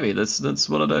from a baby. That's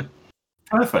what I do.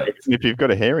 Perfect. If you've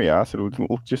got a hairy ass, it'll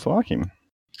look just like him.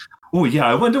 Oh yeah,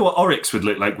 I wonder what Oryx would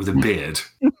look like with a beard.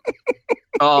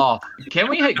 Oh, can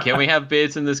we have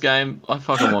beards in this game? I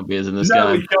fucking want beards in this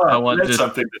game. We can't. I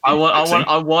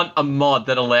want a mod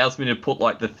that allows me to put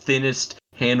like the thinnest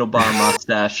handlebar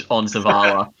mustache on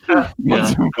Zavala.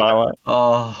 Zavala.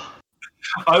 Oh,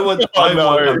 I want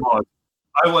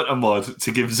a mod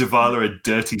to give Zavala a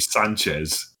dirty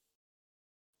Sanchez.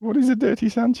 What is a dirty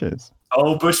Sanchez?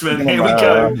 Oh, Bushman, here we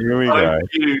go. Here we go.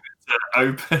 You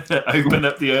to open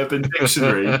up the Urban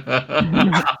Dictionary.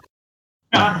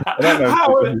 How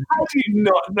do you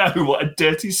not know what a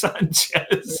dirty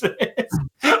Sanchez is?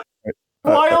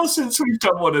 While since we've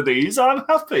done one of these, I'm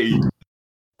happy.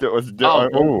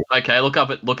 Okay. Look up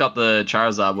the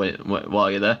Charizard while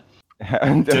you're there.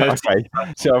 Okay,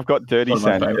 so I've got Dirty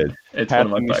Sanchez. It's How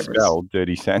one of my favorites. Spell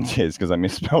Dirty Sanchez because I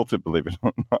misspelled it, believe it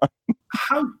or not.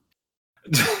 How?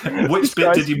 Which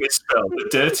bit did you misspell? The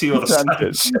dirty or the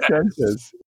Sanchez?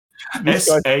 Sanchez.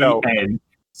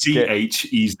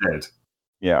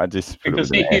 Yeah, I just put it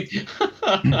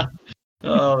with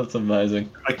Oh, that's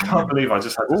amazing. I can't believe I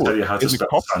just had to tell you how to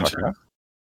spell Sanchez.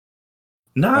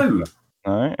 No.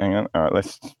 No, hang on. All right,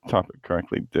 let's type it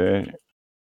correctly. Dirty.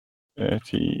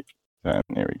 There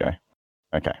we go.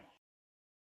 Okay.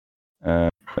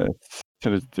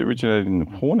 So it originated in the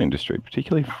porn industry,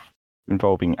 particularly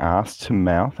involving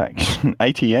ass-to-mouth action.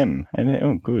 ATM.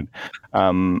 Oh, good.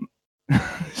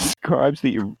 Describes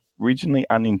the originally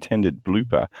unintended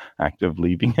blooper act of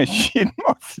leaving a shit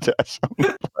mustache on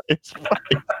the player's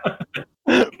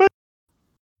face.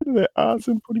 Their ass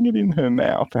and putting it in her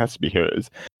mouth, it has to be hers,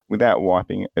 without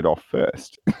wiping it off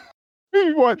first.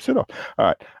 Who wipes it off? All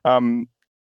right.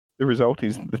 The result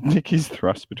is the dick is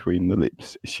thrust between the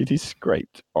lips. Shit is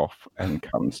scraped off and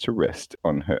comes to rest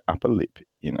on her upper lip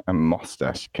in a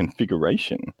mustache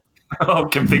configuration. Oh,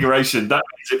 configuration. That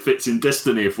means it fits in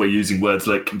Destiny if we're using words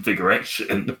like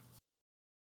configuration.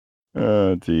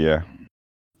 Oh dear.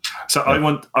 So I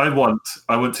want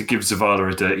to give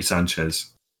Zavala a dirty Sanchez.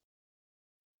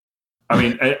 I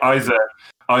mean, either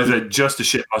just a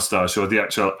shit mustache or the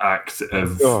actual act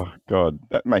of. Oh God,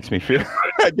 that makes me feel.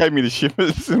 That gave me the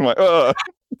shivers. I'm like, oh.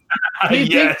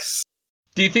 Yes.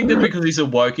 Do you think that because he's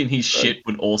awoken, his shit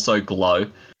would also glow?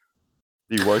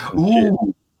 He woke. Shit.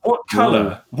 What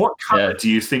color? What color Yeah. do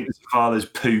you think Zavala's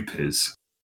poop is?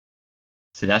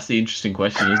 So that's the interesting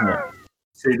question, isn't it?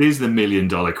 See, these are the $1 million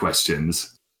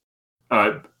questions.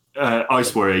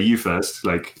 Ice Warrior, you first.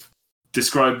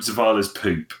 Describe Zavala's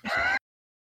poop.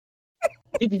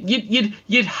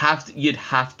 You'd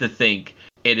have to think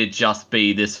it'd just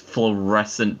be this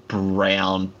fluorescent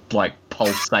brown,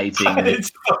 pulsating.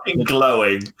 It's fucking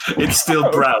glowing. It's still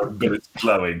brown, but it's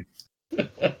glowing.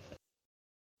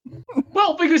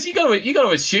 Well, because you got to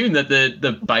assume that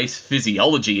the base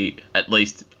physiology, at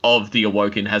least of the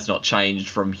Awoken, has not changed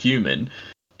from human.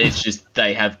 It's just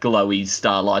they have glowy,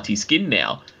 starlighty skin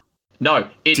now. No,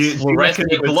 it's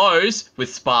fluorescent. It glows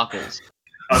with sparkles.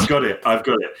 I've got it.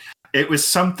 It was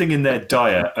something in their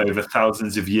diet over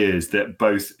thousands of years that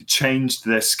both changed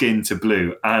their skin to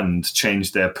blue and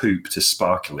changed their poop to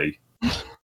sparkly.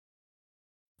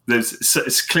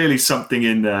 It's clearly something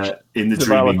in the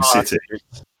Dreaming City.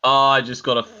 Oh, I just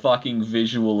got a fucking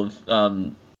visual of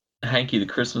Hanky the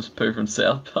Christmas poo from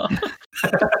South Park.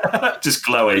 Just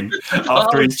glowing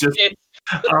after he's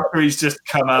just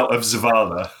come out of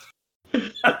Zavala.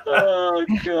 Oh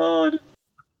god.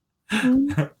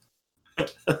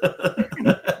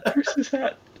 Christmas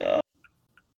hat.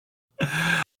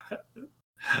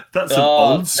 That's an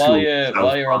old school.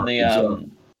 While you're on the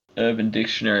Urban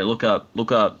Dictionary, look up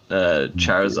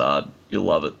Charizard. You'll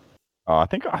love it. Oh, I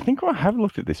think I have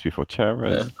looked at this before,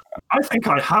 Charizard. Yeah. I think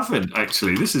I haven't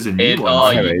actually. This is a new one. Oh,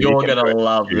 you're gonna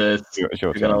love this.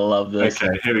 You're gonna love this.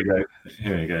 Okay, here we go.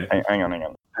 Hang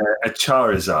on. A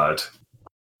Charizard.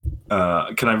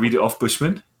 Can I read it off,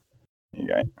 Bushman?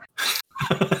 Okay.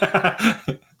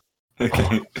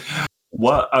 Okay.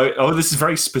 What? Oh, this is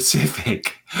very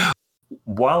specific.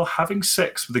 While having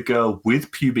sex with a girl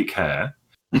with pubic hair,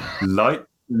 light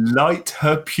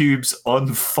her pubes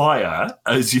on fire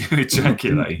as you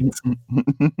ejaculate.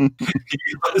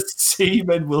 Your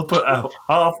semen will put out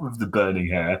half of the burning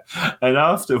hair, and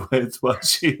afterwards, while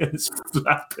she is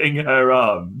flapping her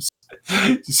arms,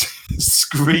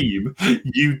 scream,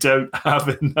 "You don't have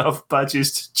enough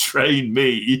badges to train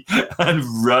me," and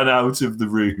run out of the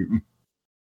room.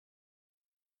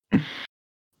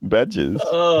 Badges?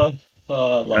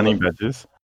 Running badges?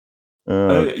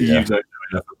 You don't know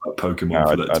enough about Pokemon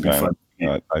for that to be fun.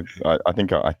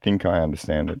 I think I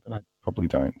understand it, but I probably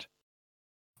don't.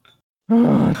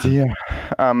 Oh dear.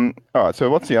 All right. So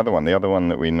what's the other one? The other one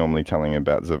that we're normally talking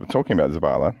about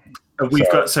Zavala.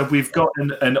 We've got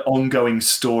an ongoing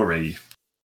story,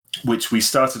 which we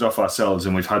started off ourselves,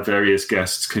 and we've had various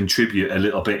guests contribute a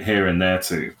little bit here and there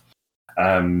too.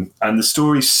 And the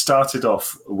story started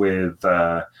off with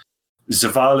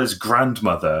Zavala's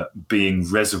grandmother being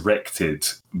resurrected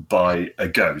by a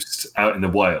ghost out in the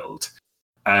wild.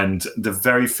 And the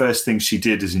very first thing she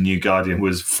did as a new guardian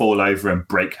was fall over and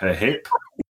break her hip.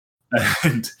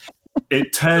 And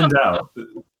it turned out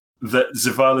that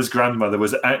Zavala's grandmother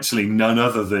was actually none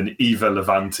other than Eva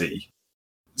Levanti.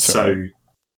 So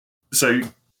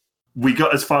we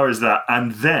got as far as that.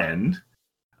 And then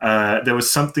there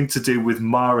was something to do with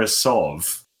Mara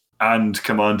Sov and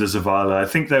Commander Zavala. I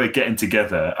think they were getting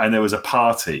together and there was a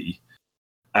party.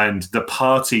 And the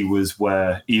party was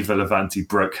where Eva Levanti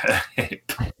broke her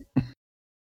hip.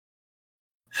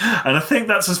 And I think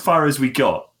that's as far as we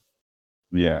got.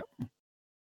 Yeah.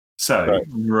 So,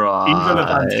 right. Eva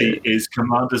Levanti is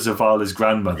Commander Zavala's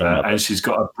grandmother, and she's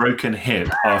got a broken hip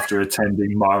after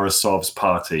attending Mara Sov's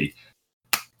party.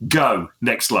 Go.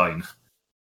 Next line.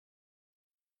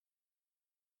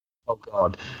 Oh,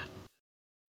 God.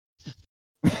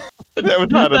 That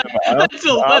was harder than that's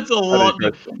a lot.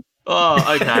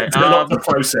 Oh, okay. It's a lot to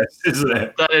process, isn't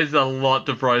it? That is a lot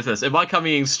to process. Am I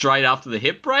coming in straight after the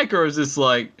hip break, or is this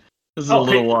a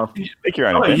little while? Pick your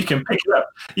own. You can pick it up.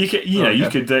 You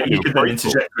could then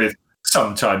interject with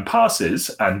 "some time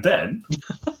passes" and then.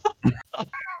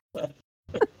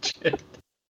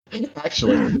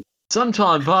 Actually, some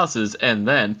time passes and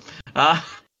then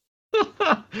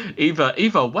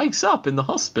Eva wakes up in the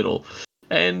hospital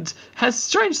and has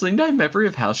strangely no memory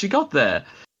of how she got there.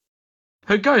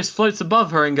 Her ghost floats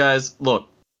above her and goes, "Look,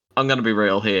 I'm going to be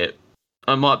real here.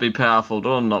 I might be powerful,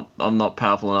 but I'm not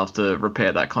powerful enough to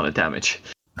repair that kind of damage."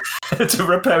 To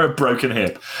repair a broken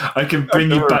hip, I can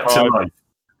bring you back to life,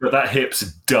 but that hip's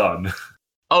done.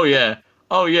 Oh yeah.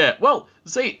 Well,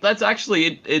 see, that's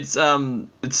actually it's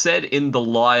said in the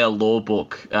Liar law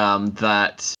book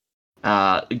that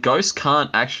ghosts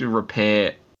can't actually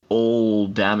repair all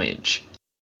damage.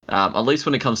 At least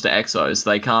when it comes to exos,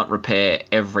 they can't repair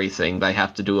everything. They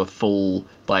have to do a full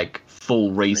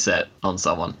reset on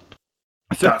someone.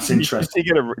 That's interesting.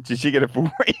 Did she get a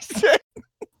full reset?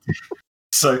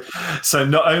 So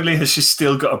not only has she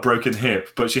still got a broken hip,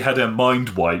 but she had her mind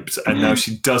wiped, and now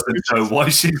she doesn't know why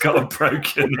she's got a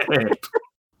broken hip.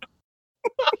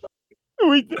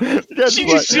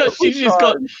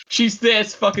 She's there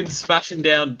fucking smashing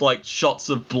down like shots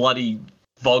of bloody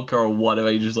vodka or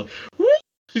whatever. You're just like, whoop.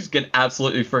 She's getting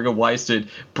absolutely friggin' wasted.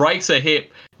 Breaks her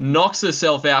hip, knocks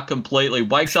herself out completely.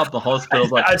 Wakes up in the hospital.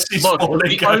 Like, look,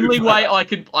 the only way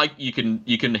you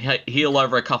can heal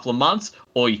over a couple of months,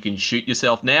 or you can shoot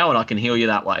yourself now, and I can heal you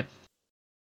that way.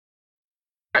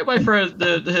 Great way for her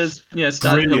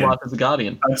starting her life as a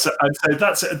Guardian. And so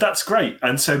that's great.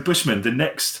 And so Bushman, the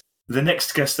next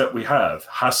guest that we have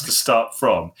has to start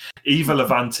from Eva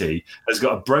Levante has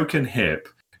got a broken hip.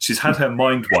 She's had her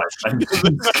mind wiped, and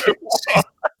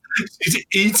she's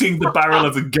eating the barrel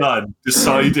of a gun,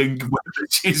 deciding whether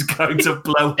she's going to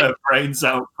blow her brains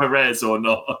out Perez or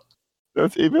not.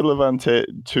 That's Eva Levante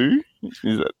too?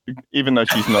 Even though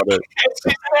she's not a... She's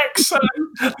an EXO.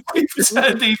 We've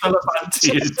turned Eva Levante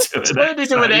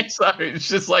into an EXO. It's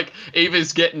just like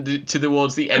Eva's getting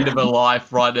towards the end of her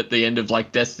life, right at the end of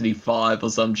like Destiny 5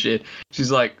 or some shit. She's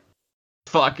like,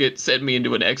 fuck it, send me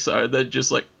into an EXO. And they're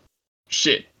just like,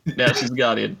 shit, now she's a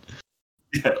Guardian.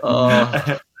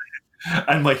 Yeah.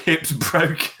 And my hip's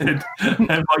broken. And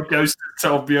my ghost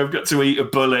told me I've got to eat a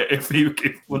bullet if he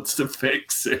wants to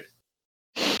fix it.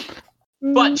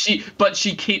 But she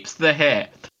keeps the hair.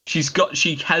 She's an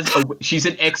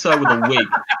EXO with a wig.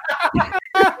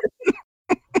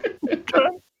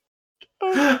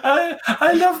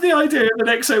 I love the idea of an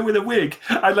EXO with a wig.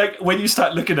 I like when you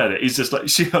start looking at it. He's just like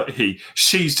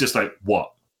she's just like,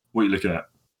 what? What are you looking at?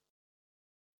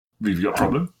 Have you got a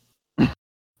problem?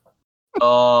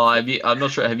 Oh, I'm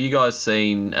not sure. Have you guys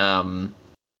seen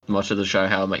much of the show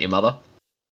How I Met Your Mother?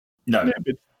 No. Yeah,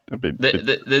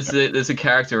 There's a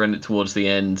character in it towards the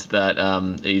end that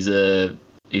he's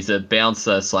a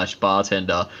bouncer /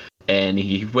 bartender, and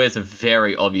he wears a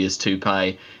very obvious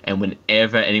toupee. And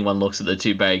whenever anyone looks at the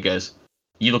toupee, he goes,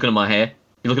 "You looking at my hair?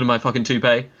 You looking at my fucking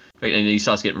toupee?" And he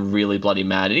starts getting really bloody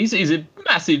mad. And he's a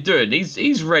massive dude. And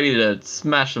he's ready to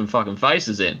smash some fucking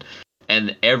faces in.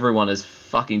 And everyone is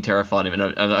fucking terrified of him.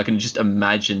 And I can just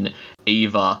imagine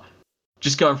Eva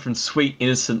just going from sweet,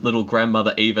 innocent little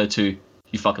grandmother Eva to,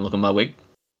 "You fucking look at my wig?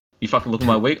 You fucking look at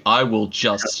my wig? I will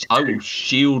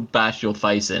shield bash your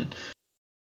face in."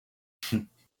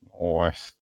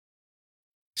 Nice.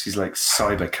 She's like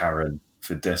Cyber Karen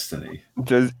for Destiny.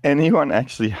 Does anyone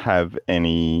actually have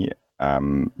any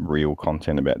real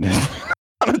content about this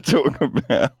to talk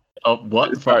about? Oh,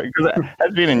 what? Sorry, because it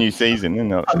has been a new season,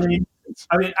 isn't it?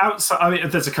 I mean,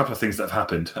 there's a couple of things that have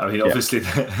happened. I mean, obviously,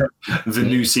 the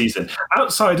new season.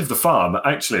 Outside of the farm,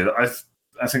 actually,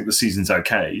 I think the season's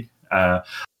okay. I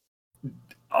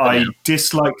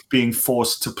disliked being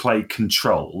forced to play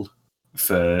Control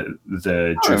for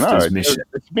the Drifters mission.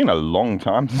 It's been a long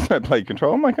time since I played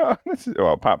Control. Oh my god!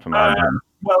 Apart from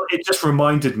well, it just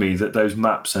reminded me that those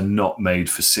maps are not made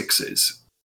for sixes,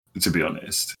 to be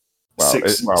honest.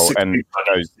 It's not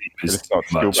skill-based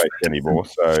anymore,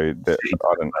 so I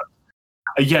don't know.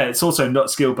 Yeah, it's also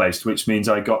not skill-based, which means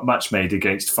I got match made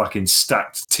against fucking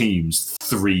stacked teams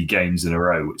 3 games in a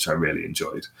row, which I really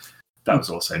enjoyed. That was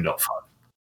also not fun.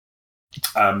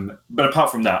 But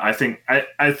apart from that, I think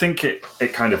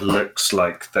it kind of looks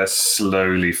like they're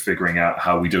slowly figuring out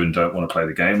how we do and don't want to play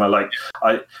the game.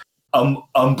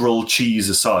 Umbral cheese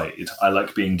aside, I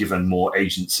like being given more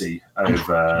agency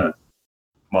over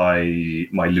my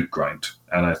loot grind,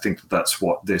 and I think that's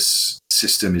what this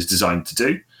system is designed to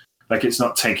do. Like, it's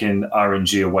not taking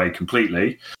RNG away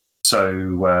completely.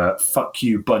 So fuck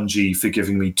you, Bungie, for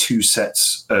giving me 2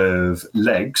 sets of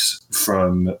legs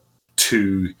from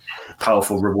 2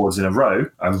 powerful rewards in a row.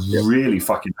 I really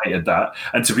fucking hated that.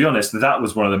 And to be honest, that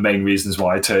was one of the main reasons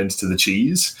why I turned to the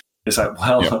cheese. It's like,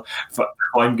 well, if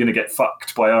I'm going to get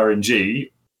fucked by RNG,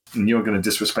 and you're going to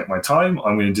disrespect my time,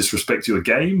 I'm going to disrespect your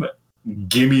game.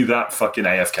 Give me that fucking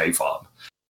AFK farm.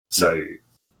 So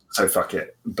fuck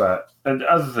it. And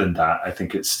other than that, I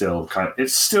think it's still kind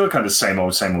of same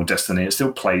old Destiny. It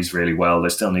still plays really well. They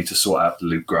still need to sort out the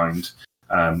loot grind.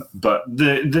 But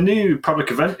the new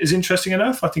public event is interesting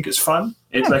enough. I think it's fun.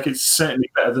 It's certainly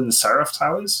better than the Seraph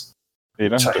Towers. You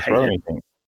don't have to throw anything. You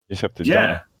just have to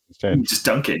dunk instead. Just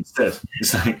dunk it instead.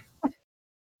 It's like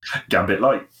Gambit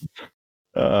Light.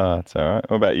 It's all right.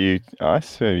 What about you,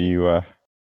 Ice? Are you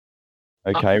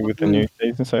okay with the new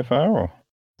season so far? Or?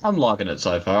 I'm liking it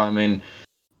so far. I mean,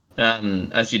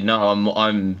 as you know,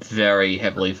 I'm very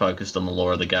heavily focused on the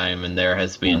lore of the game, and there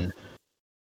has been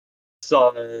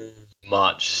so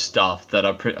much stuff that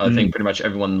I think pretty much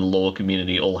everyone in the lore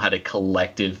community all had a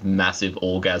collective massive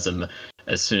orgasm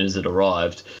as soon as it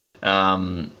arrived.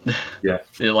 Yeah.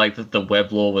 Like the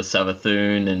web lore with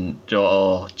Savathun and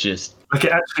just. Like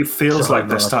it actually feels So like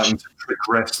they're much. starting to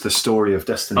progress the story of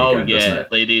Destiny Oh again, doesn't yeah,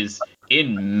 it? it is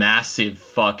in massive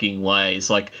fucking ways.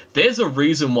 Like, there's a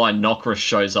reason why Nokris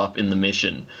shows up in the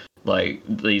mission. Like,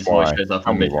 these voice Why? shows up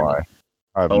Tell in the me mission. why.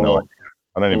 I have no idea.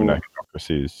 I don't even know who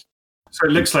Nokris is. So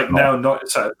it looks like now,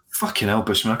 fucking hell,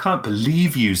 Bushman, I can't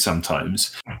believe you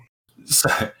sometimes. So,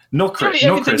 You think he's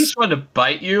Nokris, trying to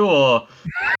bait you, or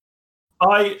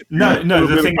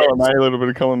the thing column A, a little bit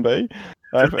of column B.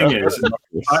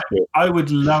 I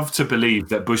would love to believe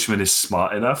that Bushman is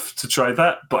smart enough to try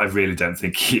that, but I really don't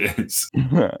think he is.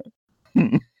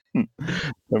 Bushman,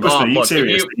 are you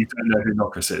serious that you don't know who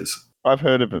Nokris is? I've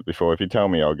heard of it before. If you tell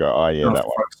me, I'll go, oh yeah, that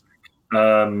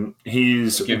one.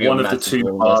 He's one of the two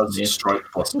Mars strike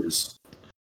bosses.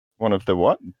 One of the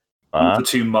what? One of the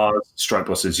two Mars strike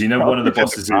bosses. You know, one of the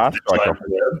bosses is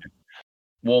the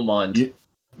Warmind.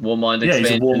 Warmind Yeah,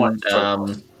 expansion. he's a Warmind strike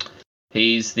boss.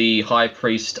 He's the high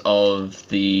priest of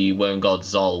the worm god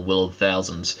Zol, Will of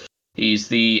Thousands. He's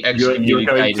the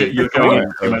excommunicated You're going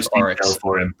into of much Oryx. detail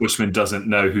for him. Bushman doesn't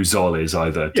know who Zol is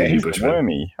either. Yeah, Do you, he's Bushman?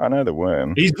 Wormy. I know the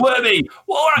worm. He's Wormy!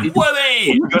 All right,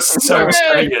 Wormy! You're so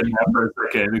Australian now for a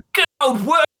second. Good old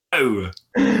Wormo!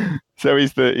 So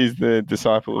he's the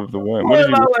disciple of the worm.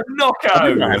 Wormo and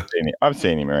Nocco! I've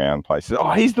seen him around places.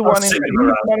 Oh, he's the one in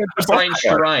the Strange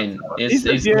Terrain. He's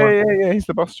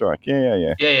the boss strike.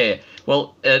 Yeah.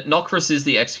 Well, Nokris is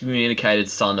the excommunicated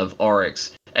son of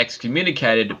Oryx.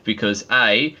 Excommunicated because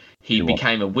A, he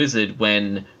became a wizard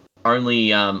when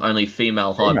only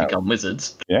female hive become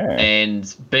wizards. Yeah.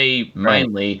 And B,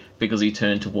 mainly because he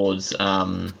turned towards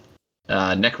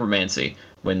necromancy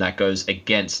when that goes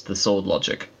against the sword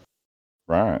logic.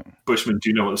 Right. Bushman, do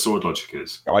you know what the sword logic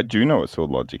is? I do know what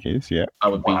sword logic is, yeah. I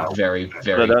would be very,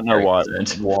 very, but I don't know why.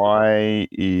 concerned. Why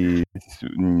is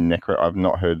I've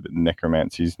not heard that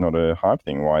necromancy is not a hive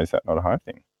thing. Why is that not a hive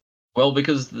thing? Well,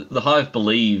 because the hive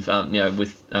believe,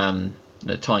 with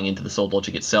tying into the sword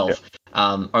logic itself,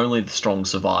 only the strong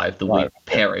survive, the weak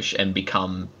perish and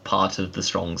become part of the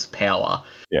strong's power.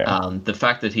 Yeah. The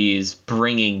fact that he is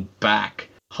bringing back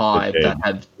hive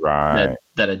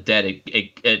that are dead,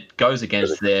 it goes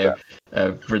against their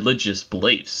religious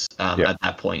beliefs at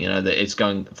that point. That it's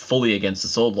going fully against the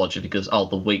sword logic because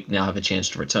the weak now have a chance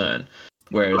to return,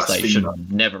 whereas they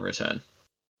should never return.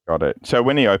 Got it. So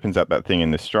when he opens up that thing in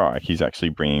the strike, he's actually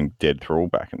bringing dead Thrall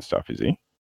back and stuff, is he?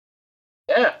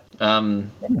 Yeah.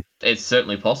 It's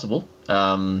certainly possible.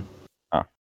 But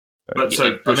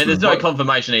so there's no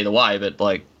confirmation either way,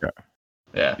 but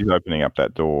yeah. He's opening up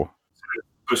that door.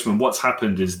 Bushman, what's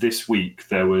happened is this week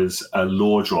there was a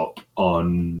lore drop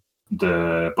on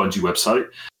the Bungie website.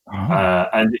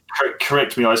 And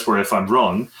correct me, Icewear, if I'm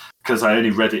wrong, because I only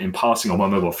read it in passing on my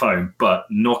mobile phone, but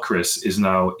Nokris is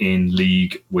now in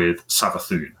league with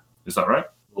Savathun. Is that right?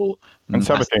 And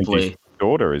Savathun's his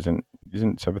daughter, isn't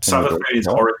Savathun? Savathun is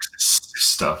Oryx's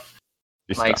sister.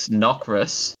 Makes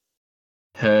Nokris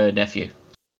her nephew.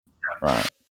 Right.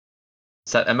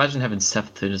 So imagine having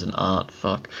Savathun as an aunt.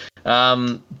 Fuck.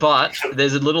 But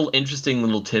there's a interesting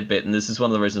little tidbit, and this is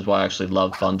one of the reasons why I actually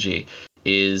love Bungie,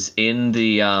 is in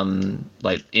the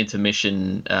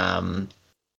intermission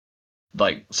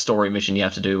story mission you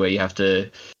have to do where you have to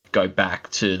go back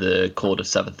to the court of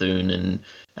Savathun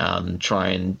and try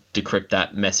and decrypt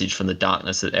that message from the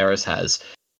darkness that Eris has.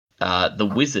 The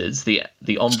wizards, the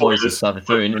envoys of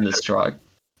Savathun in the strike.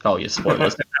 Oh yeah,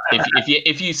 spoilers.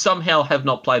 if you somehow have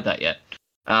not played that yet.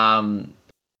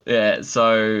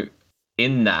 So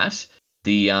in that,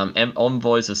 the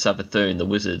envoys of Savathun, the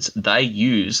wizards, they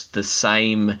use the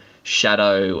same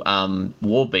shadow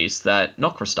war beast that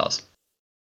Nokris does.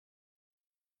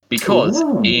 Because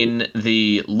in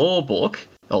the in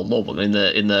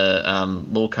the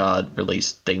lore card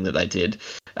release thing that they did,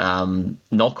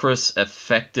 Nokris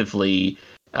effectively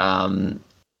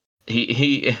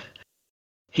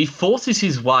he forces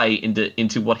his way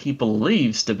into what he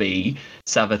believes to be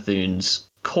Savathun's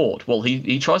court. Well,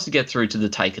 he tries to get through to the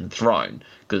Taken Throne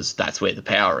because that's where the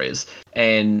power is,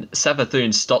 and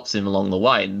Savathun stops him along the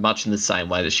way, much in the same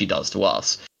way that she does to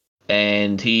us.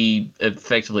 And he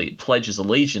effectively pledges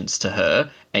allegiance to her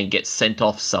and gets sent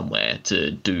off somewhere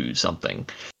to do something.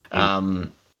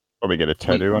 Probably get a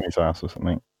tattoo on his ass or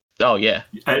something. Oh yeah,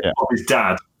 of his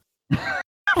dad.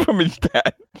 From his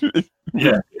dad.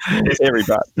 Yeah, hairy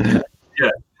butt.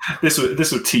 Yeah, this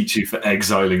will teach you for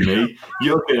exiling me.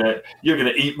 You're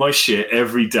gonna eat my shit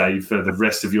every day for the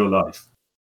rest of your life.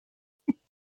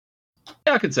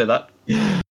 Yeah, I could say that.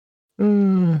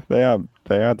 They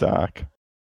are dark.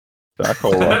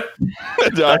 Darkholer.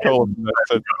 Darkholer.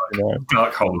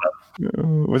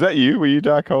 Darkholer. Was that you? Were you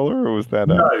Darkholer, or was that?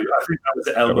 No, I think that was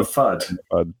Elmer Fudd.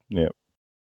 Yeah.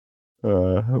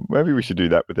 Maybe we should do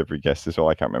that with every guest as well.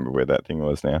 I can't remember where that thing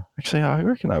was now. Actually, I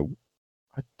reckon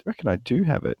I do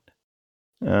have it.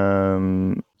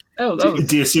 Oh,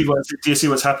 Do you see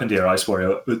what's happened here, Ice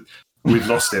Warrior? We've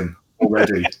lost him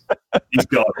already. He's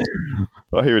gone.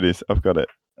 Oh, here it is. I've got it.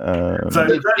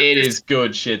 it is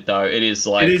good shit though. It is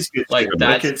like it is good like shit.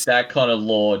 that's that kind of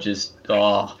lore. Just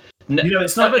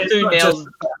it's not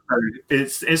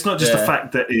just the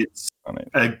fact that it's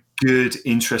a good,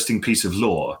 interesting piece of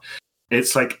lore.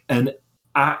 It's like an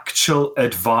actual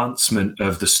advancement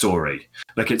of the story.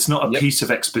 Like it's not a piece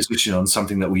of exposition on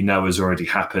something that we know has already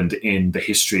happened in the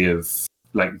history of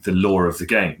like the lore of the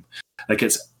game. Like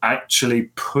it's actually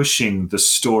pushing the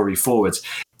story forwards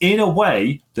in a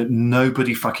way that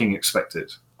nobody fucking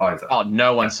expected either. Oh,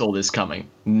 no one saw this coming.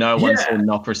 No one saw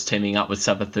Nokris teaming up with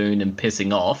Savathûn and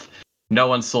pissing off. No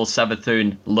one saw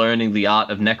Savathûn learning the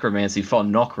art of necromancy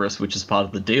from Nokris, which is part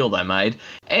of the deal they made.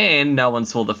 And no one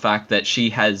saw the fact that she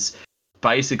has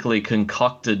basically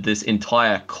concocted this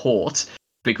entire court,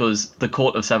 because the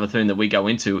court of Savathûn that we go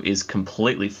into is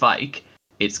completely fake.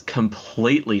 It's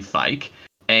completely fake.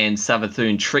 And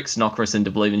Savathûn tricks Nokris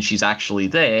into believing she's actually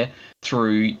there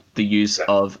through the use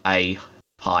of a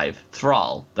hive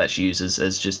thrall that she uses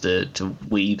as just to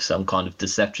weave some kind of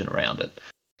deception around it.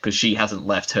 Because she hasn't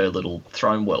left her little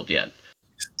throne world yet.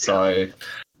 So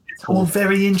it's all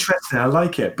very interesting. I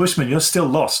like it. Bushman, you're still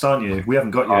lost, aren't you? We haven't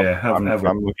got you here.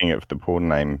 I'm looking at the porn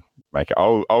name maker.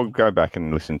 I'll go back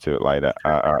and listen to it later.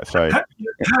 All right, so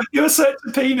you're such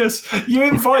a penis. You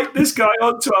invite this guy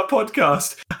onto our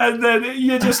podcast, and then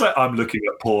you're just like, I'm looking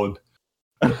at porn.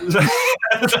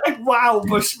 Like, wow,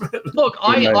 Bushman. Look,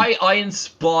 I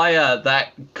inspire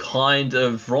that kind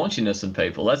of raunchiness in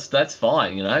people. That's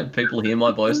fine, you know. People hear my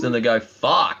voice and they go,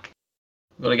 "Fuck,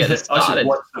 got to get this started." I should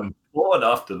watch some porn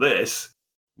after this.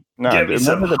 No,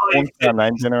 remember the porn star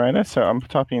name generator? So I'm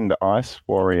typing in the Ice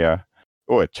Warrior.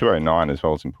 Oh, 209 as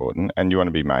well is important. And you want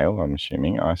to be male, I'm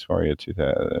assuming. Ice Warrior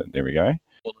 2000. There we go.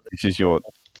 This is your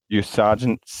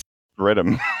Sergeant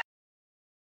Spread'em.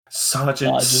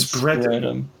 Sergeant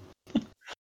Spread'em.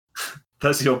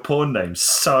 That's your porn name,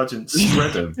 Sergeant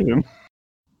Spread'em.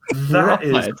 That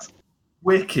is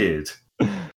wicked.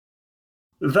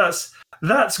 That's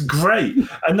great.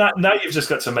 And now you've just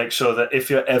got to make sure that if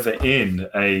you're ever in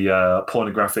a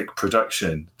pornographic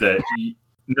production, that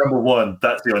number one,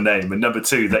 that's your name, and number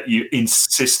two, that you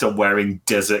insist on wearing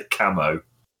desert camo.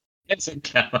 Desert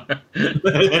camo.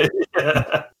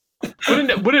 Yeah.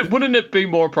 Wouldn't it be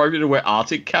more appropriate to wear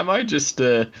Arctic camo? Just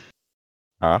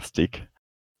Arctic.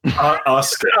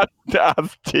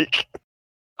 Arctic.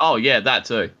 Oh yeah, that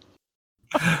too.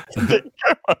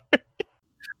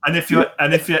 And if you're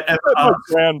ever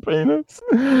round penis,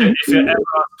 if you're ever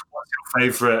asked what's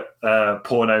your favourite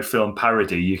porno film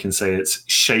parody, you can say it's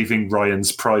Shaving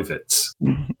Ryan's Privates,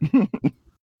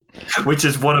 which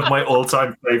is one of my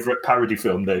all-time favourite parody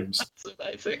film names. That's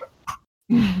amazing.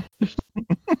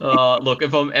 Look,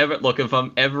 if I'm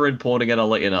ever in porn again, I'll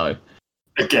let you know.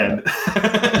 Again.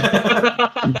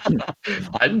 I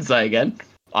didn't say again.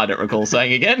 I don't recall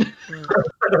saying again.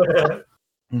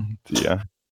 Yeah.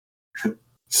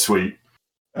 Sweet.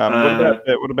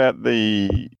 What about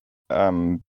the? I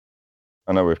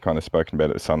know we've kind of spoken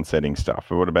about it, sunsetting stuff.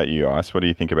 But what about you, Ice? What do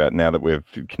you think about now that we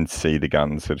can see the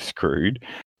guns that are screwed?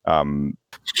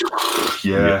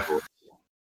 Yeah.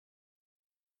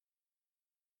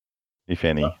 If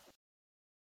any.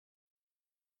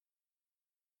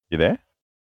 You there?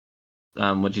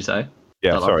 What'd you say?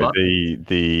 Yeah, sorry.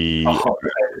 The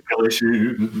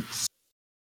issues.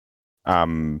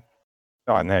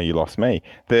 Oh, now you lost me.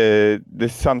 The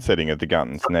sunsetting of the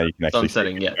guns. Now you can actually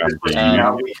sunsetting. Yeah. You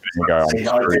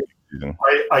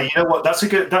know what? That's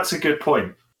a good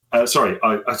point. Sorry,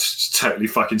 I totally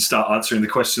fucking start answering the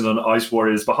question on Ice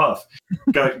Warrior's behalf.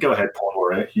 Go ahead, Porn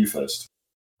Warrior. You first.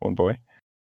 Porn boy.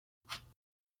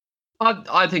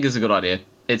 I think it's a good idea.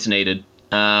 It's needed.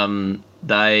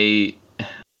 They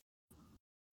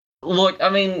look.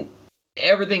 I mean,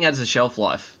 everything has a shelf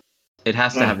life. It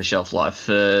has to have a shelf life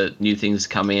for new things to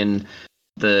come in.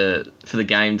 For the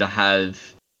game to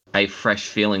have a fresh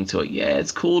feeling to it. Yeah,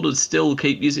 it's cool to still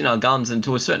keep using our guns, and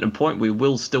to a certain point, we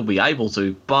will still be able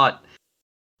to. But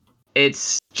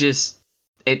it's just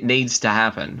it needs to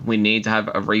happen. We need to have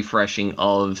a refreshing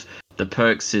of the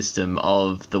perk system,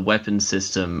 of the weapon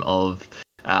system, of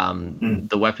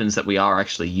the weapons that we are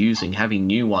actually using, having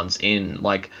new ones in.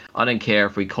 Like, I don't care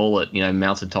if we call it,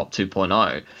 Mountaintop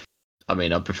 2.0. I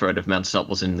mean, I prefer it if Mount Snot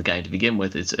was in the game to begin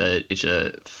with. It's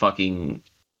a fucking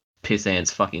piss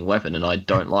ants fucking weapon, and I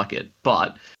don't like it.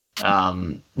 But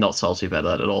not salty about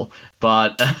that at all.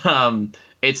 But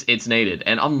it's needed,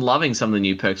 and I'm loving some of the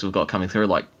new perks we've got coming through,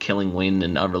 like Killing Wind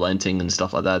and Unrelenting and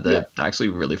stuff like that. They're actually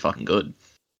really fucking good.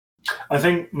 I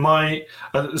think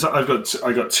so I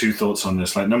got two thoughts on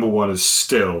this. Like, number one is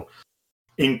still,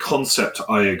 in concept,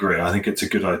 I agree. I think it's a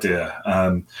good idea.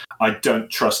 I don't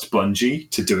trust Bungie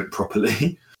to do it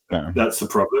properly. No. That's the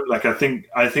problem. Like, I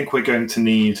think we're going to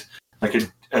need like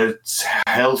a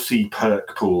healthy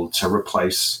perk pool to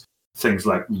replace things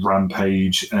like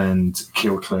Rampage and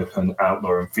Kill Clip and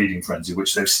Outlaw and Feeding Frenzy,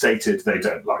 which they've stated they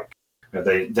don't like.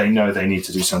 They know they need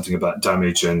to do something about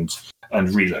damage and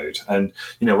reload. And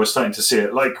we're starting to see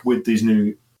it, like with these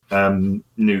new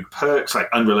perks,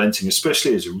 like Unrelenting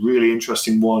especially is a really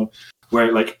interesting one,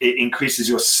 where like it increases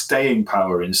your staying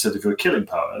power instead of your killing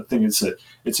power. I think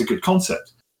it's a good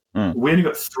concept. We only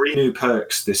got 3 new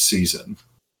perks this season.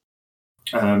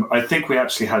 I think we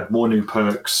actually had more new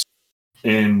perks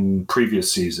in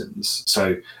previous seasons,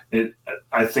 so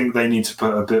I think they need to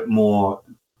put a bit more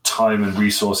time and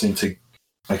resource into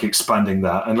like expanding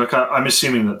that. And look, I'm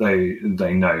assuming that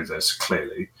they know this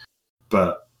clearly,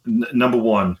 but number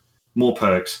one, more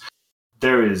perks.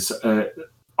 There is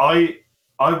I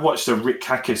watched a Rick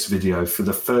Kakis video for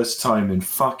the first time in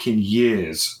fucking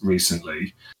years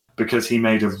recently, because he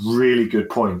made a really good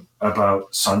point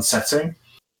about sunsetting.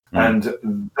 And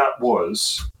that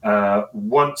was,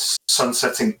 once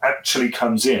sunsetting actually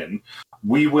comes in,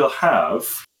 we will have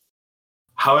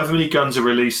however many guns are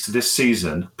released this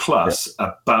season, plus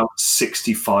about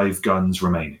 65 guns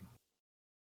remaining.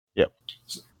 Yep.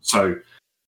 So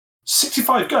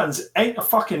 65 guns ain't a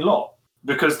fucking lot,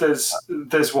 because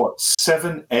there's what,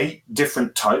 7, 8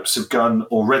 different types of gun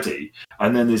already,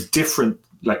 and then there's different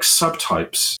like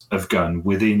subtypes of gun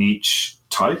within each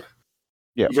type.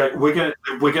 Yeah, we're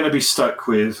gonna be stuck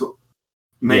with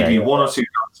maybe one or two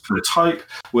guns per type.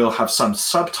 We'll have some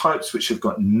subtypes which have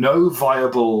got no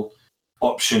viable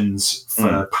options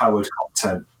for powered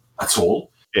content at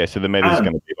all. Yeah, so the meta's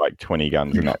going to be like 20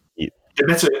 guns and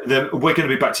that's it. We're going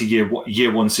to be back to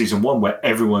year one, season 1, where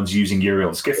everyone's using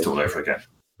Uriel's gift all over again,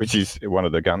 which is one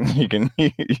of the guns you can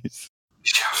use.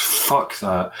 Fuck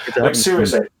that! Like,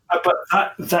 seriously. But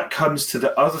that comes to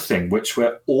the other thing, which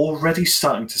we're already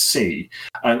starting to see,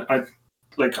 and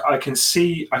I can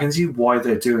see why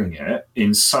they're doing it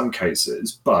in some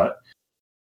cases, but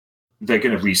they're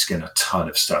going to reskin a ton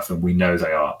of stuff, and we know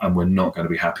they are, and we're not going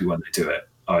to be happy when they do it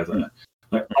either.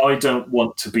 Like, I don't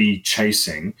want to be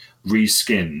chasing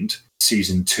reskinned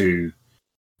season 2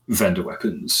 vendor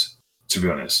weapons, to be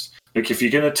honest. Like, if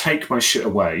you're going to take my shit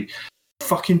away,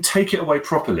 fucking take it away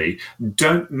properly.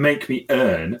 Don't make me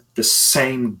earn the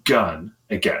same gun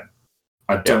again.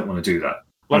 I don't want to do that.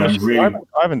 Well,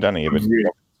 I haven't done any of it.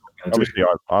 Obviously,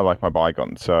 I like my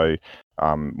bygones. So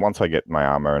once I get my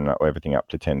armor and everything up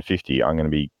to 1050, I'm going to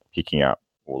be picking up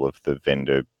all of the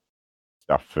vendor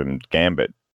stuff from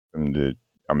Gambit.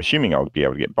 I'm assuming I'll be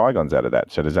able to get bygones out of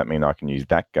that. So does that mean I can use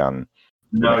that gun?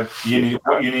 No. What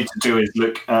you need to do is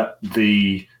look at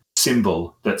the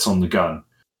symbol that's on the gun.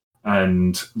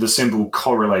 And the symbol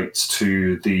correlates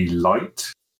to the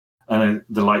light and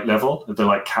the light level, the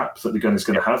light cap that the gun is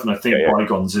going to have. And I think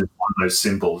Bygones is one of those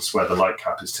symbols where the light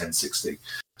cap is 1060.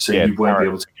 So you won't be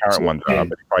able to... Current ones are,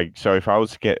 but if I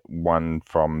was to get one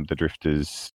from the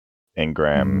Drifters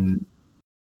Engram,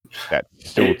 that's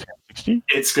still 1060?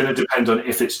 It's going to depend on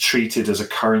if it's treated as a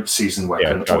current season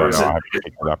weapon. I haven't picked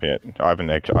it up yet.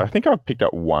 I think I've picked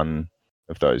up one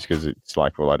of those, because it's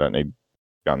like, well, I don't need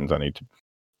guns, I need to...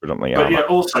 But yeah,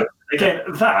 also, again,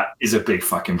 that is a big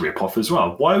fucking rip-off as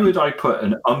well. Why would I put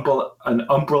an Umbral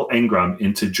Engram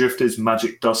into Drifter's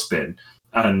Magic Dustbin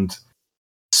and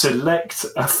select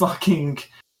a fucking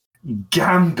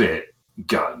Gambit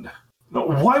gun?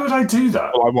 Why would I do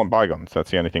that? Well, I want bygones.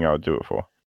 That's the only thing I would do it for.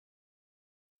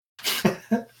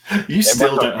 You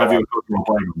still don't have your God Roll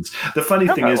Bygones. The funny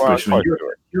thing is, Bushman,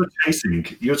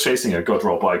 you're chasing a God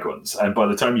Roll Bygones, and by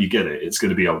the time you get it, it's going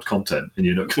to be old content, and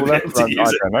you're not going to be able to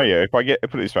use it. I don't know. Yeah, put it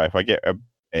this way: if I get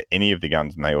any of the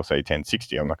guns and they all say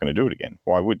 1060, I'm not going to do it again.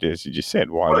 Why would, as you just said?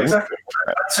 Why? Well, exactly.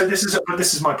 So this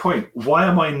is my point. Why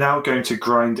am I now going to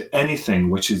grind anything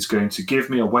which is going to give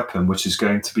me a weapon which is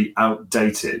going to be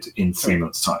outdated in 3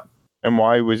 months' time? And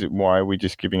why are we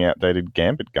just giving outdated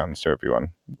Gambit guns to everyone?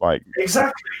 Like,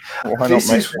 exactly.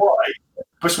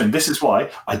 This is why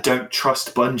I don't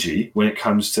trust Bungie when it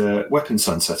comes to weapon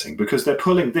sunsetting, because they're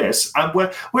pulling this, and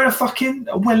we're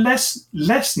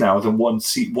less now than one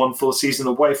full season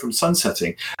away from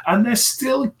sunsetting, and they're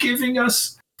still giving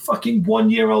us fucking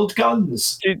 1-year-old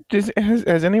guns.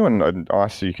 Has anyone, I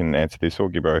so you can answer this, or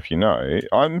Gibbo if you know,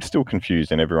 I'm still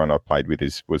confused, and everyone I've played with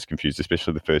was confused,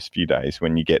 especially the first few days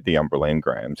when you get the Umbral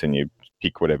engrams and you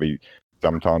pick whatever.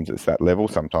 Sometimes it's that level,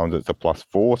 sometimes it's a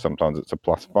 +4, sometimes it's a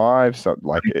 +5. So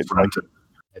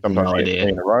sometimes No you get idea.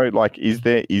 3 in a row. Like, is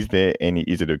it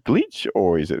a glitch,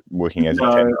 or is it working as No,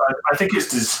 intended? I think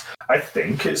it's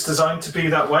designed to be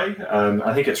that way.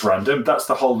 I think it's random. That's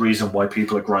the whole reason why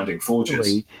people are grinding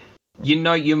forges. You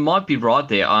know, you might be right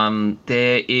there.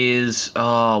 There is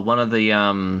one of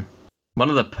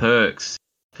the perks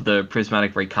for the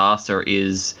Prismatic Recaster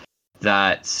is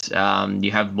that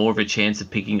you have more of a chance of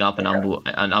picking up an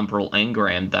Umbral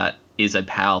engram that is a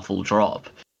powerful drop.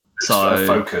 So It's a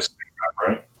focus,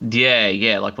 right?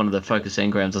 yeah, like one of the focus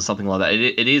engrams or something like that.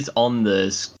 It is on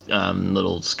the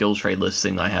little skill tree list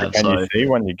thing I have. Can So you see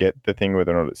when you get the thing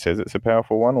whether or not it says it's a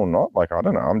powerful one or not? Like, I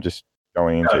don't know. I'm just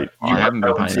going into. I haven't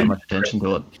been paying that much attention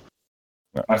to it.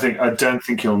 I don't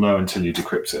think you'll know until you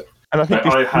decrypt it. And I think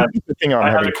I had the thing I'm I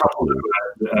had having a couple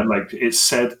that like it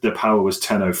said the power was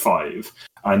 10.05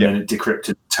 and then it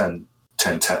decrypted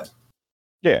 10.10.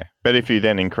 Yeah, but if you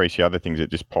then increase the other things,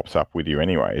 it just pops up with you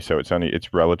anyway. So it's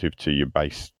relative to your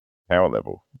base power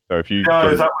level. So if you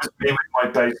No, that was me with my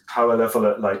base power level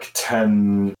at at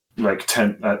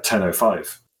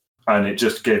 10.05, and it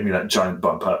just gave me that giant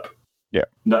bump up. Yeah,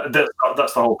 no,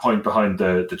 that's the whole point behind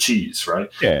the cheese,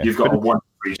 right? Yeah, you've got a 1-3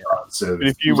 chance of. But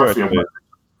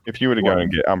if you were to go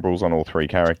and get Umbrals on all 3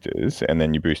 characters, and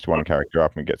then you boost one character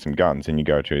up and get some guns, and you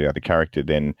go to the other character,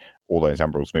 then all those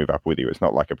Umbrals move up with you. It's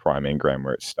not like a Prime Engram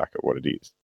where it's stuck at what it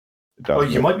is.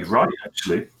 You might be right,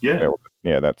 actually. Yeah,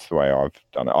 that's the way I've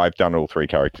done it. I've done all 3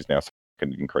 characters now, so I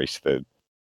can increase the.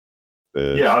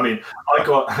 Yeah, I mean, I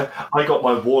got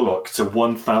my Warlock to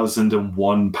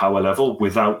 1001 power level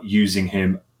without using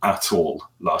him at all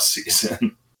last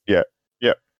season. Yeah.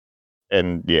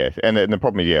 And the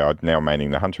problem is, I'm now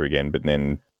maining the Hunter again, but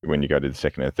then when you go to the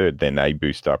second and third, then they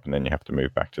boost up, and then you have to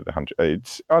move back to the Hunter.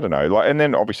 It's, I don't know, and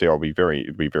then obviously it'll be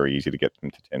very easy to get them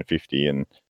to 1050, and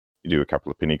you do a couple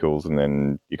of pinnacles, and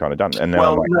then you're kind of done. And then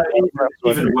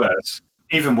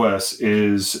even worse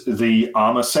is the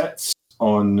armor sets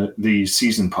on the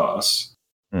season pass.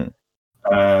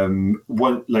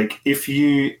 If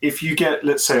you get,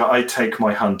 let's say I take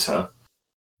my Hunter,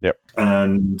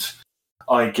 and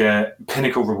I get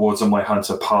pinnacle rewards on my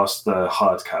Hunter past the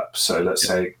hard cap. So let's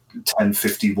say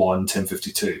 1051,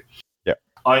 1052. Yeah.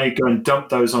 I go and dump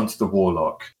those onto the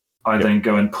Warlock. I then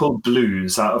go and pull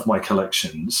blues out of my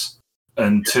collections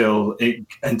until it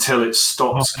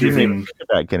stops giving.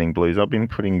 About getting blues, I've been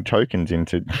putting tokens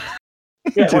into.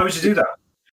 Yeah, why would you do that?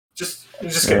 Just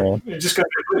go get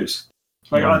blues.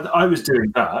 I was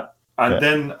doing that, and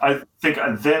then I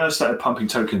started pumping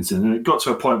tokens in, and it got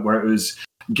to a point where it was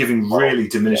giving really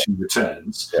diminishing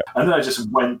returns. And then I just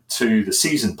went to the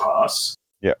season pass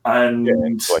and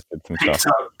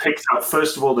picked out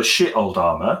first of all the shit old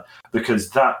armor, because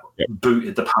that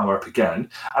booted the power up again,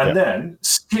 and then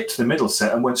skipped the middle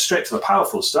set and went straight to the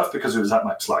powerful stuff because it was at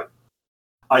max light.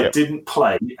 I didn't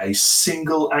play a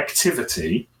single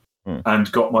activity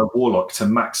and got my Warlock to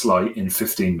max light in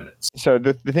 15 minutes. So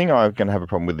the thing I'm going to have a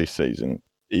problem with this season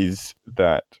is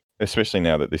that, especially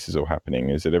now that this is all happening,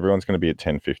 is that everyone's going to be at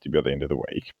 1050 by the end of the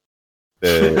week.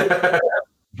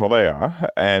 Well, they are,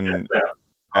 and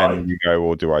you go,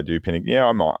 well, do I do Pinnacle? Yeah,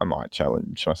 I might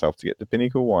challenge myself to get to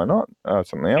Pinnacle. Why not?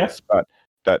 Something else, but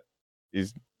that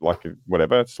is like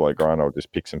whatever. It's like grind. I'll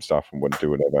just pick some stuff and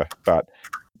do whatever. But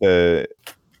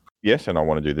yes, and I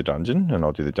want to do the dungeon, and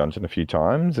I'll do the dungeon a few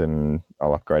times, and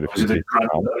I'll upgrade a few things.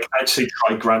 Actually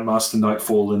try Grandmaster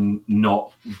Nightfall and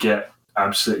not get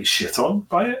absolutely shit on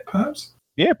by it, perhaps?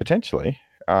 Yeah, potentially.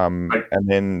 And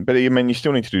then, but I mean, you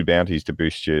still need to do bounties to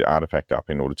boost your artifact up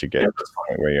in order to get to the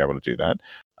point where you're able to do that,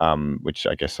 which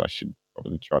I guess I should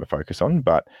probably try to focus on.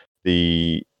 But at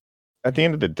the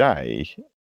end of the day,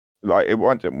 like it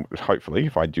won't. Hopefully,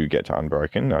 if I do get to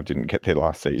Unbroken, I didn't get there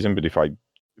last season, but if I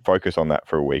focus on that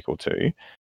for a week or two,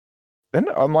 then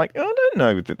I'm like, I don't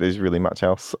know that there's really much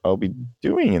else I'll be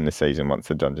doing in the season once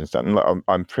the dungeon's done. And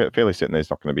I'm fairly certain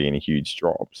there's not going to be any huge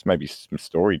drops, maybe some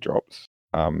story drops.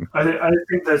 I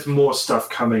think there's more stuff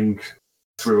coming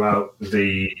throughout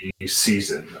the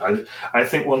season. I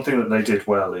think one thing that they did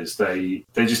well is they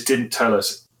just didn't tell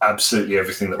us absolutely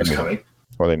everything that was coming.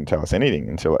 Well, they didn't tell us anything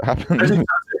until it happened.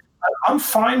 I'm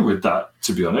fine with that,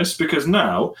 to be honest, because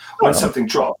now when something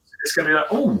drops, it's going to be like,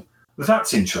 oh,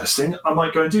 that's interesting. I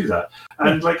might go and do that.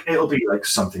 And like it'll be like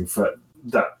something for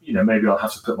that, maybe I'll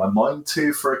have to put my mind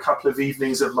to for a couple of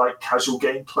evenings of like casual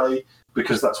gameplay,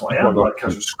 because that's what I am, like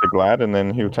casual. Glad, and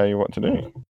then he'll tell you what to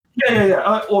do.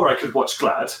 Yeah. Or I could watch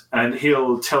Glad, and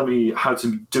he'll tell me how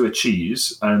to do a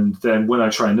cheese, and then when I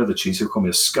try another cheese, he'll call me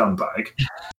a scumbag,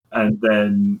 and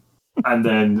then.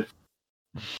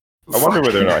 I wonder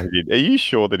whether or not he did. Are you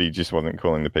sure that he just wasn't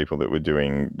calling the people that were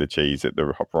doing the cheese at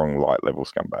the wrong light level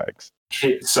scumbags?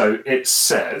 So it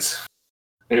says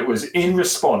it was in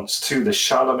response to the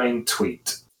Charlemagne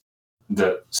tweet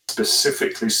that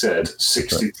specifically said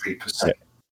 63%.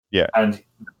 Yeah. And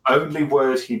the only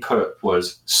word he put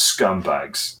was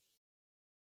scumbags.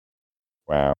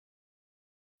 Wow.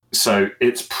 So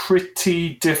it's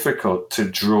pretty difficult to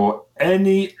draw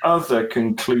any other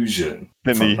conclusion.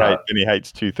 Then he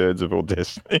hates 2/3 of all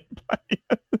Destiny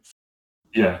players.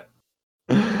 Yeah.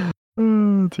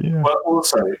 Oh dear. Well,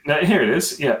 also, now here it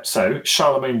is. Yeah, so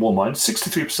Charlemagne Warmind,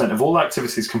 63% of all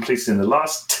activities completed in the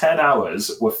last 10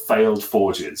 hours were failed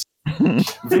forges.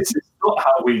 This is not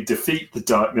how we defeat the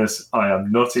darkness. I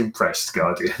am not impressed,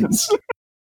 Guardians.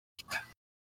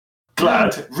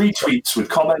 Glad retweets with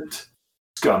comment,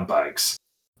 scumbags.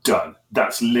 Done.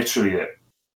 That's literally it.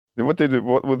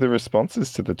 What were the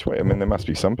responses to the tweet? I mean, there must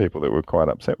be some people that were quite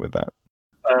upset with that.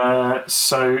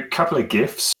 So, a couple of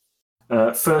GIFs.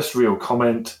 First real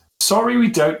comment. Sorry we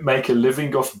don't make a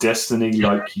living off Destiny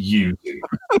like you do.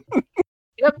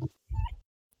 Yep.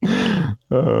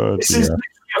 Oh, this is literally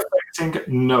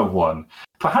affecting no one.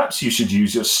 Perhaps you should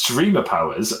use your streamer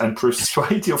powers and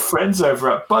persuade your friends over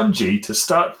at Bungie to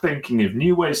start thinking of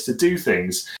new ways to do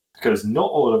things, because not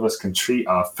all of us can treat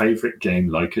our favourite game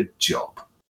like a job.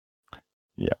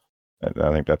 Yeah,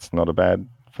 I think that's not a bad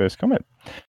first comment.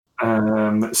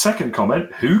 Second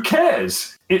comment, who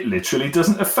cares? It literally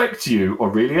doesn't affect you or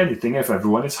really anything if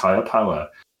everyone is higher power.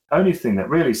 Only thing that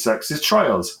really sucks is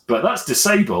trials, but that's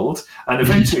disabled, and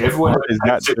eventually everyone is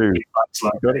that true?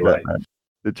 Anyway.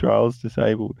 The trials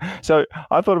disabled. So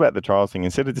I thought about the trials thing.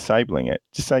 Instead of disabling it,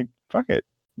 just say, fuck it,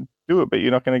 do it, but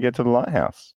you're not going to get to the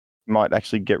lighthouse. You might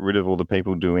actually get rid of all the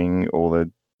people doing all the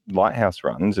lighthouse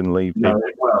runs and leave people. No,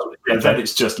 well, yeah, then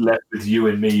it's just left with you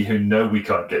and me who know we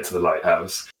can't get to the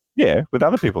lighthouse. Yeah, with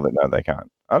other people that know they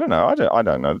can't. I don't know. I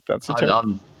don't know. That's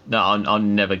a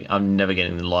I'm never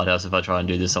getting the lighthouse if I try and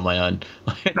do this on my own.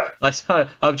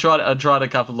 I've tried a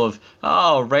couple of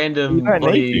random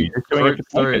bloody group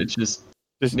through. It's just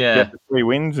get the 3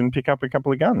 wins and pick up a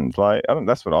couple of guns. Like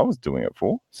that's what I was doing it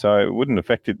for. So it wouldn't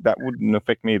affect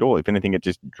me at all. If anything, it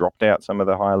just dropped out some of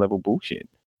the higher level bullshit.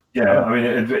 Yeah, I mean,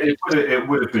 it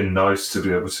would have been nice to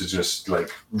be able to just like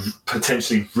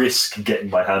potentially risk getting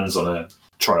my hands on a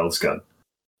trials gun.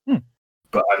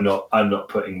 But I'm not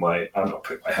putting my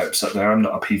hopes up there. I'm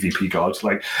not a PvP god.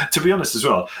 Like, to be honest as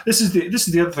well, this is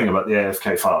the other thing about the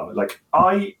AFK farm. Like,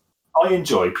 I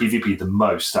enjoy PvP the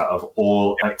most out of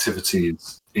all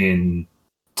activities in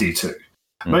D2,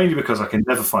 mainly because I can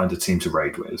never find a team to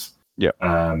raid with. Yeah.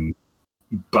 And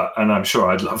I'm sure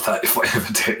I'd love that if I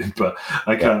ever did, but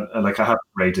I can't. Like, I haven't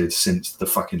raided since the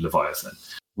fucking Leviathan.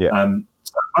 Yeah.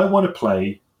 So I want to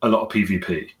play a lot of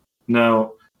PvP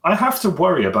now. I have to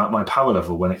worry about my power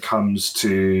level when it comes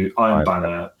to Iron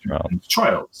Banner and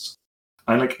Trials.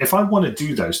 And like, if I want to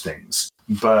do those things,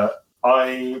 but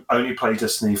I only play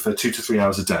Destiny for 2 to 3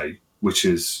 hours a day, which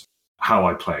is how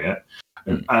I play it,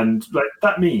 and like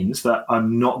that means that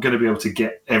I'm not going to be able to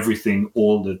get everything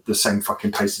all the same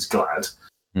fucking pace as Glad.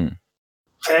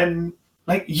 Then,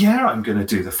 like, yeah, I'm going to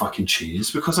do the fucking cheese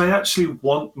because I actually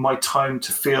want my time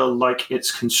to feel like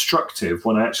it's constructive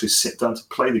when I actually sit down to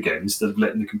play the game instead of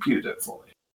letting the computer do it for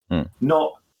me.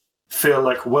 Not feel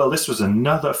like, well, this was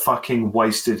another fucking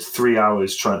wasted 3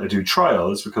 hours trying to do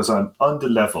trials because I'm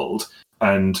under-leveled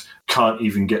and can't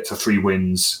even get to 3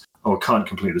 wins or can't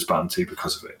complete this bounty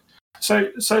because of it.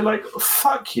 So like,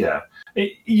 fuck yeah.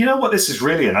 You know what this is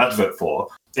really an advert for?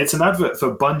 It's an advert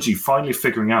for Bungie finally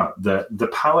figuring out that the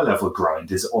power level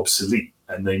grind is obsolete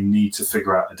and they need to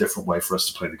figure out a different way for us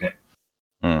to play the game.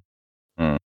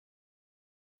 The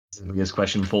biggest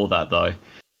question for that, though.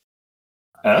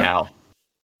 How?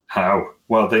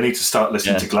 Well, they need to start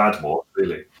listening to Glad more,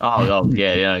 really.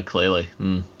 Yeah, clearly.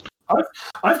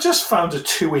 I've just found a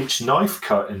 2-inch knife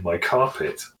cut in my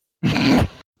carpet.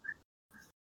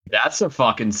 That's a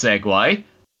fucking segue.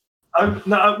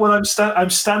 I'm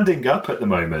standing up at the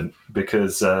moment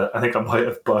because I think I might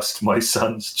have bust my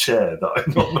son's chair that I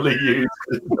normally use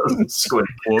because it doesn't squeak.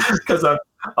 Because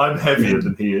I'm heavier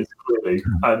than he is, clearly,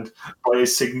 and by a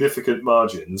significant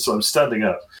margin. So I'm standing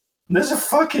up. And there's a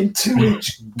fucking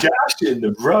 2-inch gash in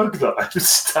the rug that I'm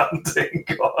standing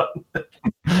on.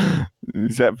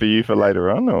 Is that for you for later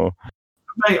on, or?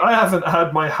 Mate, I haven't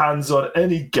had my hands on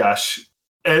any gash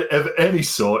of any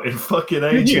sort in fucking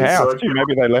ages.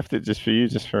 Maybe they left it just for you,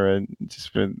 just for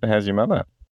how's your mother?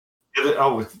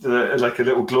 Like a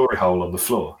little glory hole on the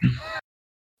floor.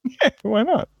 Why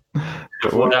not?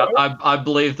 Now, I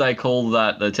believe they call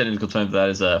that, the technical term for that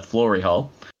is a flory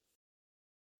hole.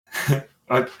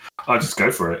 I just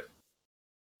go for it.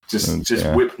 Just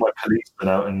Yeah. whip my policeman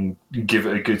out and give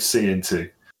it a good see into.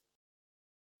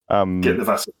 Get the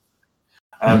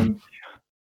Vaseline.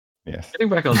 Yes. Getting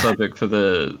back on subject for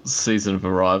the season of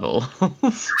Arrival.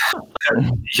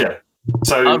 Yeah.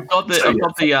 So I've got the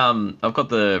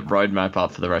roadmap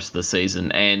up for the rest of the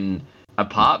season, and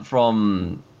apart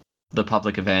from the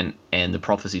public event and the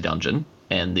prophecy dungeon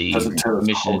and the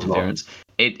mission interference,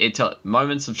 it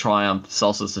moments of triumph,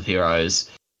 solstice of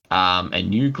heroes, and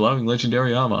new glowing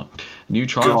legendary armor, new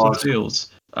triumphs and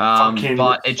seals.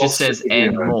 But it just says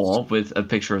and more with a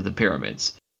picture of the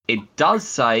pyramids. It does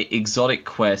say exotic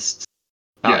quest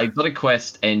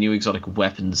and new exotic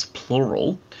weapons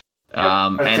plural.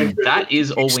 And that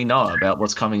is all we know about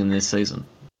what's coming in this season.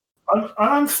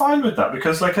 I'm fine with that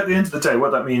because, like, at the end of the day,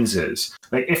 what that means is,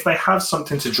 like, if they have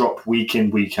something to drop week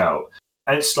in, week out,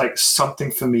 and it's like something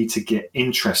for me to get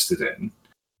interested in,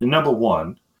 number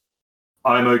one,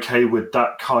 I'm okay with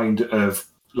that kind of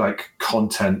like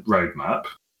content roadmap,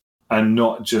 and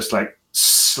not just like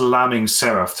slamming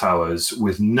Seraph Towers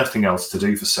with nothing else to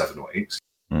do for 7 weeks.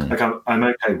 Like, I'm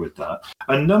okay with that.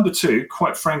 And number two,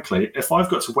 quite frankly, if I've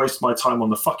got to waste my time on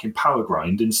the fucking power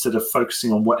grind instead of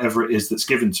focusing on whatever it is that's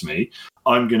given to me,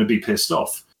 I'm going to be pissed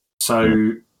off.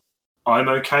 So I'm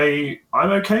okay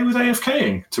with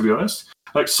AFKing, to be honest.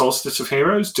 Like Solstice of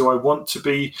Heroes, do I want to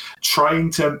be trying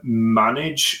to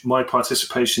manage my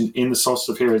participation in the Solstice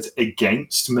of Heroes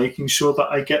against making sure that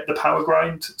I get the power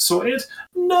grind sorted?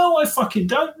 No, I fucking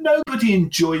don't. Nobody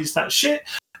enjoys that shit.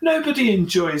 Nobody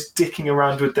enjoys dicking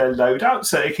around with their loadout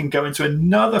so they can go into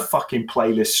another fucking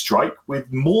playlist strike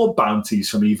with more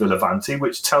bounties from Eva Levante,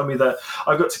 which tell me that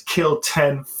I've got to kill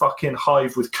 10 fucking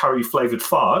hive with curry-flavoured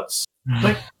farts.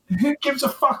 Like, who gives a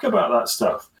fuck about that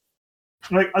stuff?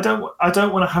 Like, I don't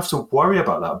want to have to worry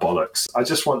about that bollocks. I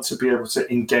just want to be able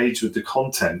to engage with the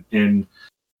content in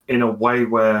a way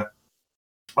where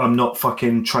I'm not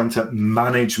fucking trying to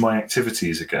manage my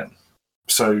activities again.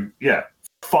 So, yeah,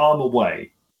 farm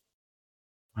away.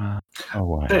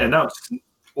 They announced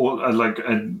like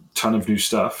a ton of new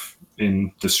stuff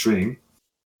in the stream.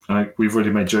 Like, we've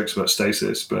already made jokes about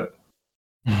stasis, but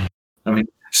I mean,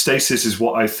 stasis is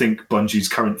what I think Bungie's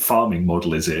current farming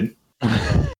model is in.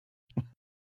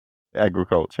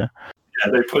 Agriculture.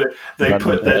 Yeah, they put their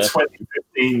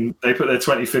 2015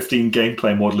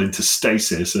 gameplay model into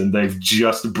stasis, and they've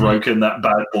just broken that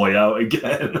bad boy out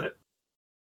again.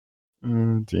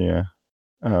 Dear.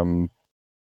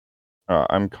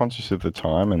 I'm conscious of the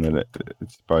time, and that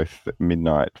it's both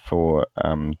midnight for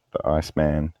the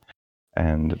Iceman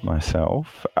and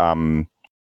myself.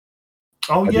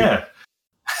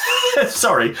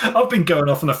 Sorry, I've been going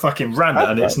off on a fucking rant,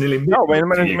 and it's nearly midnight.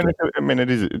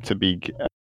 It's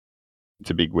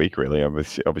a big week, really.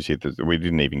 Obviously, we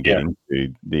didn't even get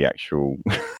into the actual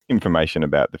information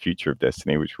about the future of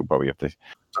Destiny, which we'll probably have to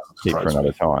keep for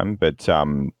another time. But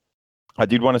I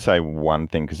did want to say one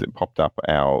thing because it popped up.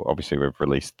 Obviously, we've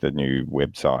released the new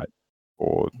website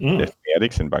for Destiny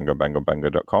Addicts and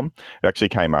bungo.com. It actually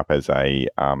came up as a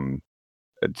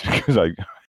it's because I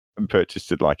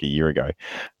purchased it like a year ago.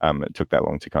 It took that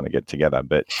long to kind of get together,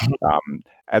 but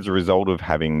as a result of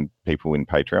having people in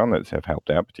Patreon that have helped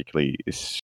out, particularly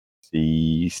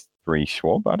C3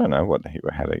 Schwab. I don't know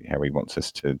how he wants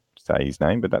us to say his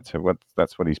name, but that's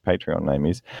what his Patreon name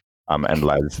is. And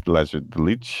Lazard the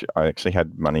Lich, I actually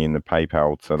had money in the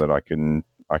PayPal so that I can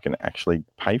actually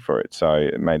pay for it. So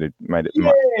it made it much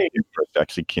easier for us to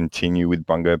actually continue with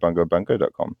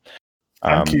bungo.com.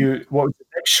 Thank you. What was the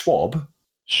next?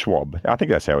 Schwab. I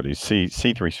think that's how it is.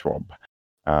 C3 Schwab.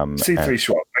 C3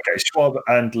 Schwab. Okay, Schwab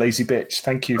and Lazy Bitch.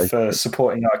 Thank you for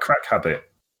supporting our crack habit.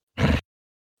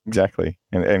 Exactly.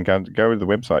 And go with the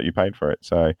website. You paid for it.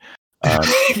 So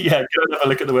yeah, go and have a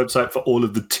look at the website for all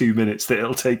of the 2 minutes that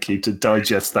it'll take you to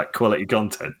digest that quality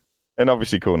content. And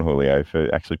obviously Cornholio for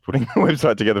actually putting the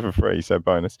website together for free, so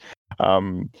bonus.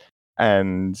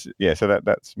 And yeah, so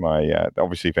that's my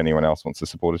obviously if anyone else wants to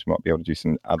support us, we might be able to do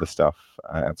some other stuff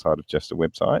outside of just a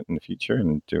website in the future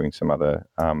and doing some other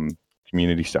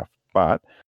community stuff. But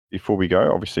before we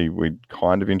go, obviously we'd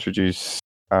kind of introduce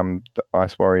the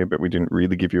Ice Warrior, but we didn't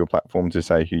really give you a platform to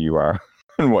say who you are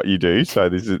and what you do. So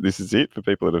this is it for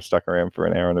people that have stuck around for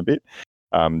an hour and a bit.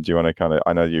 Do you want to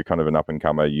I know you're kind of an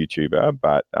up-and-comer YouTuber,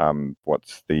 but what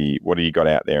do you got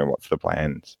out there and what's the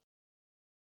plans?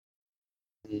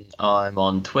 I'm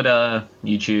on Twitter,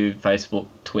 YouTube, Facebook,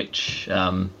 Twitch.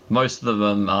 Most of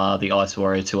them are the Ice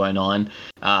Warrior 209.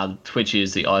 Twitch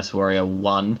is the Ice Warrior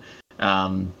 1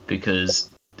 because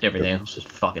everything else was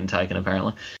fucking taken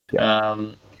apparently.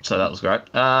 So that was great.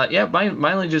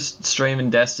 Mainly just streaming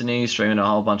Destiny, streaming a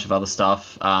whole bunch of other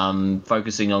stuff.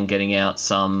 Focusing on getting out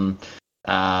some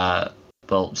Destiny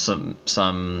lore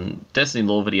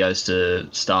videos to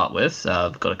start with.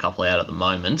 I've got a couple out at the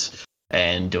moment,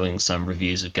 and doing some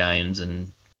reviews of games and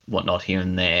whatnot here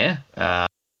and there.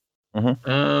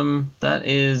 That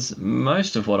is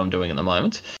most of what I'm doing at the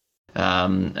moment.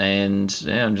 And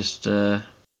yeah, I'm just trying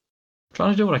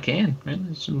to do what I can. Really,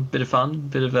 it's a bit of fun,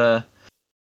 bit of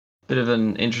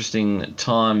an interesting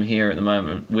time here at the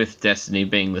moment with Destiny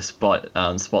being the spot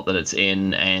that it's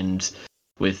in, and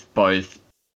with both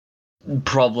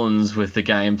problems with the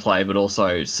gameplay, but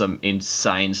also some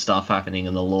insane stuff happening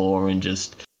in the lore and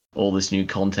just all this new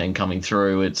content coming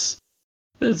through. It's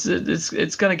going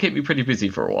to keep me pretty busy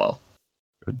for a while.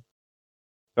 Good.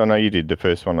 I know you did the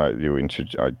first one I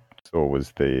saw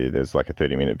was there's like a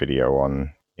 30-minute video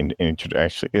on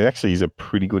actually. It actually is a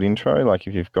pretty good intro. Like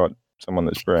if you've got someone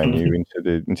that's brand new into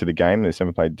the game that's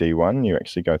never played D1, you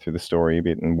actually go through the story a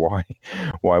bit and why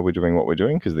we're doing what we're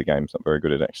doing, because the game's not very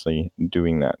good at actually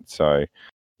doing that. So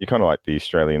you're kind of like the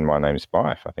Australian My Name's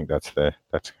Bife. I think that's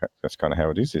kind of how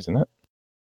it is, isn't it?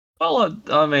 Well,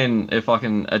 I mean, if I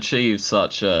can achieve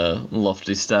such a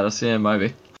lofty status, yeah,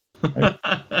 maybe.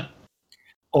 Aussie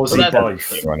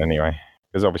Bife. One anyway,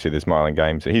 because obviously there's Mylan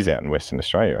Games. He's out in Western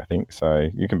Australia, I think. So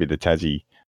you can be the Tassie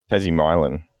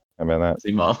Mylan. How about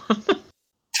that?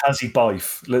 Tassie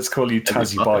Bife. Let's call you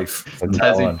Tassie Bife.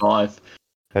 Tassie Bife.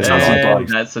 Tassie Bife.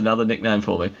 That's another nickname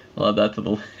for me. I'll add that to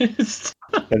the list.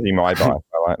 Tassie My Bife.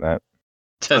 I like that.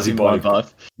 Tassie My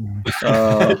Bife.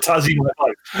 Tassie My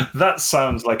Bife. That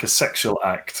sounds like a sexual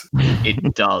act.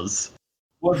 It does.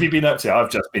 What have you been up to?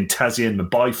 I've just been Tassieing my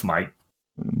Bife, mate.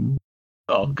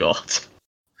 Oh, God.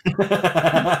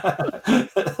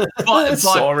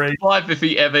 Sorry. Bife, if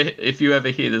you ever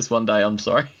hear this one day, I'm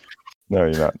sorry. No,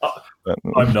 you're not.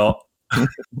 I'm not.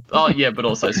 Oh yeah, but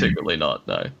also secretly not.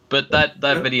 No, but that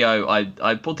video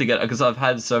I put together because I've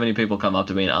had so many people come up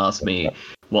to me and ask me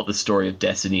what the story of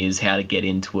Destiny is, how to get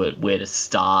into it, where to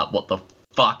start, what the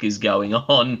fuck is going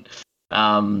on.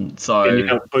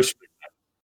 So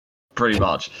pretty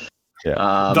much.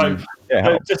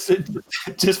 Yeah.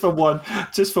 Just for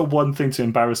one thing to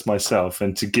embarrass myself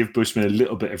and to give Bushman a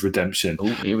little bit of redemption.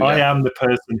 I am the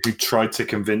person who tried to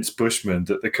convince Bushman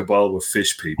that the Cabal were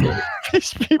fish people.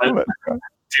 Fish people. Do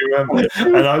you remember?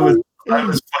 And I was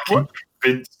fucking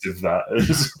convinced of that.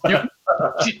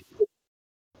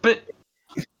 But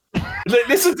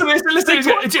listen to this. Listen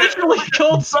to it's literally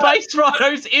called Space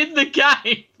Rhinos in the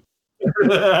game.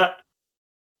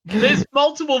 There's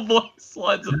multiple voice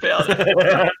lines about it.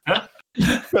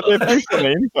 But they're fish on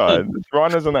the inside. It's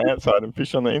rhinos on the outside and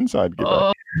fish on the inside.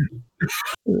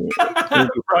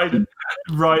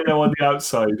 Rhino on the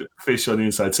outside, fish on the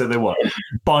inside. So they're what?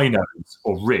 Binos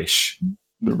or Rish?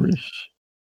 The Rish.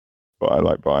 But I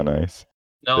like binos.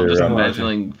 No, I'm just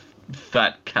imagining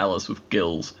fat Callus with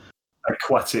gills.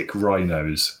 Aquatic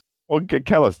rhinos. Well,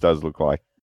 Callus does look like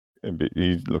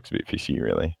he looks a bit fishy,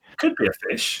 really. Could be a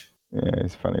fish. Yeah,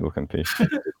 he's a funny looking fish.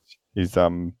 He's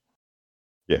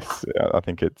yes, I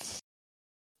think it's.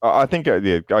 I think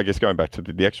I guess going back to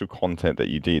the actual content that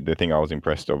you did, the thing I was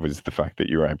impressed of is the fact that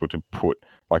you were able to put,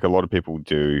 like a lot of people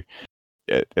do,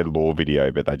 a lore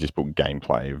video, but they just put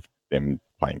gameplay of them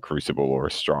playing Crucible or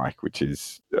a Strike, which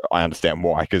is, I understand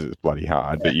why, because it's bloody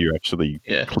hard, but you actually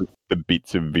click the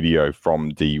bits of video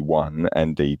from D1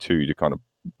 and D2 to kind of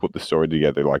put the story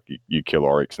together. Like you kill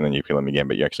Oryx and then you kill him again,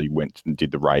 but you actually went and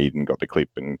did the raid and got the clip,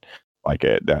 and like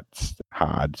that's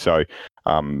hard. So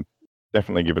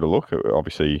definitely give it a look.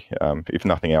 Obviously, if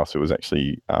nothing else, it was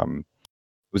actually it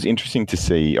was interesting to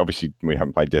see. Obviously, we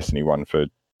haven't played Destiny 1 for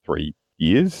 3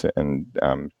 years, and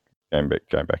going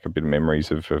back a bit of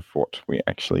memories of what we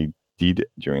actually did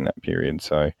during that period.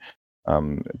 So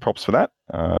props for that.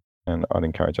 And I'd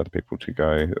encourage other people to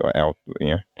go.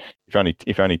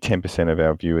 If only 10% of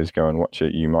our viewers go and watch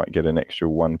it, you might get an extra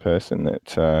one person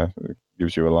that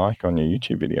gives you a like on your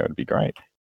YouTube video. It'd be great.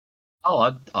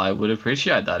 Oh, I would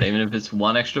appreciate that, even if it's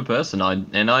one extra person. I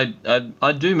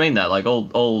do mean that. Like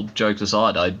all jokes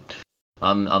aside,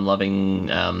 I'm loving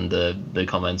the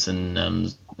comments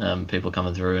and people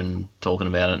coming through and talking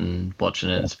about it and watching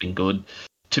it. It's been good.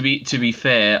 To be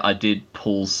fair, I did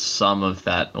pull some of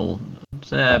that, or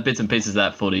bits and pieces of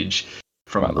that footage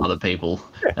from other people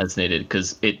as needed,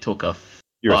 because it took a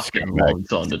fucking long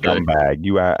time to do.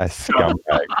 You are a scumbag.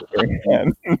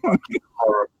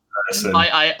 person.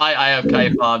 I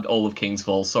AFK farmed all of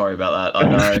Kingsfall. Sorry about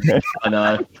that. I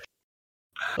know.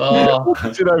 Oh.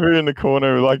 Sit over here in the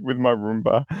corner, like with my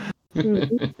Roomba.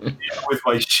 With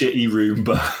my shitty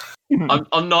Roomba.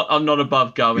 I'm not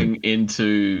above going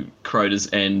into Crota's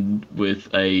End with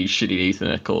a shitty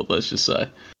Ethernet cord. Let's just say.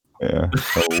 Yeah.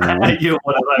 You're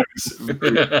one of those.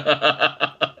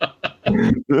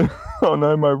 Oh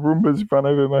no, my Roomba's run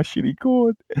over my shitty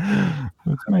cord.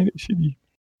 It's made it shitty.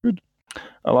 Good.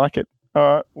 I like it.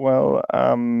 All right. Well,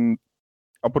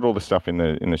 I'll put all the stuff in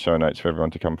the show notes for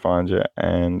everyone to come find you,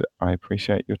 and I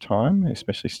appreciate your time,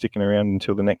 especially sticking around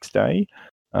until the next day.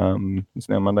 It's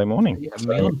now Monday morning. Yeah,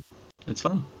 so. It's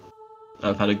fun.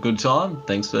 I've had a good time.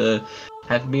 Thanks for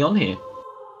having me on here.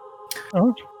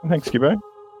 Oh, thanks, Gibbo.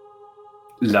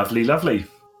 Lovely.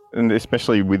 And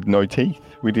especially with no teeth.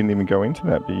 We didn't even go into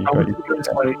that, but you got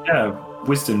your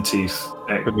wisdom teeth.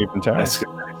 Couldn't even tell.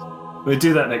 We'll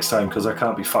do that next time because I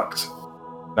can't be fucked.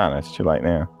 No, it's too late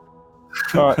now.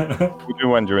 All right, we'll do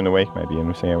one during the week maybe, and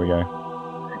we'll see how we go.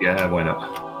 Yeah, why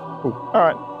not? Cool. All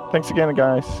right, thanks again,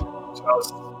 guys.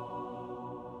 Charles.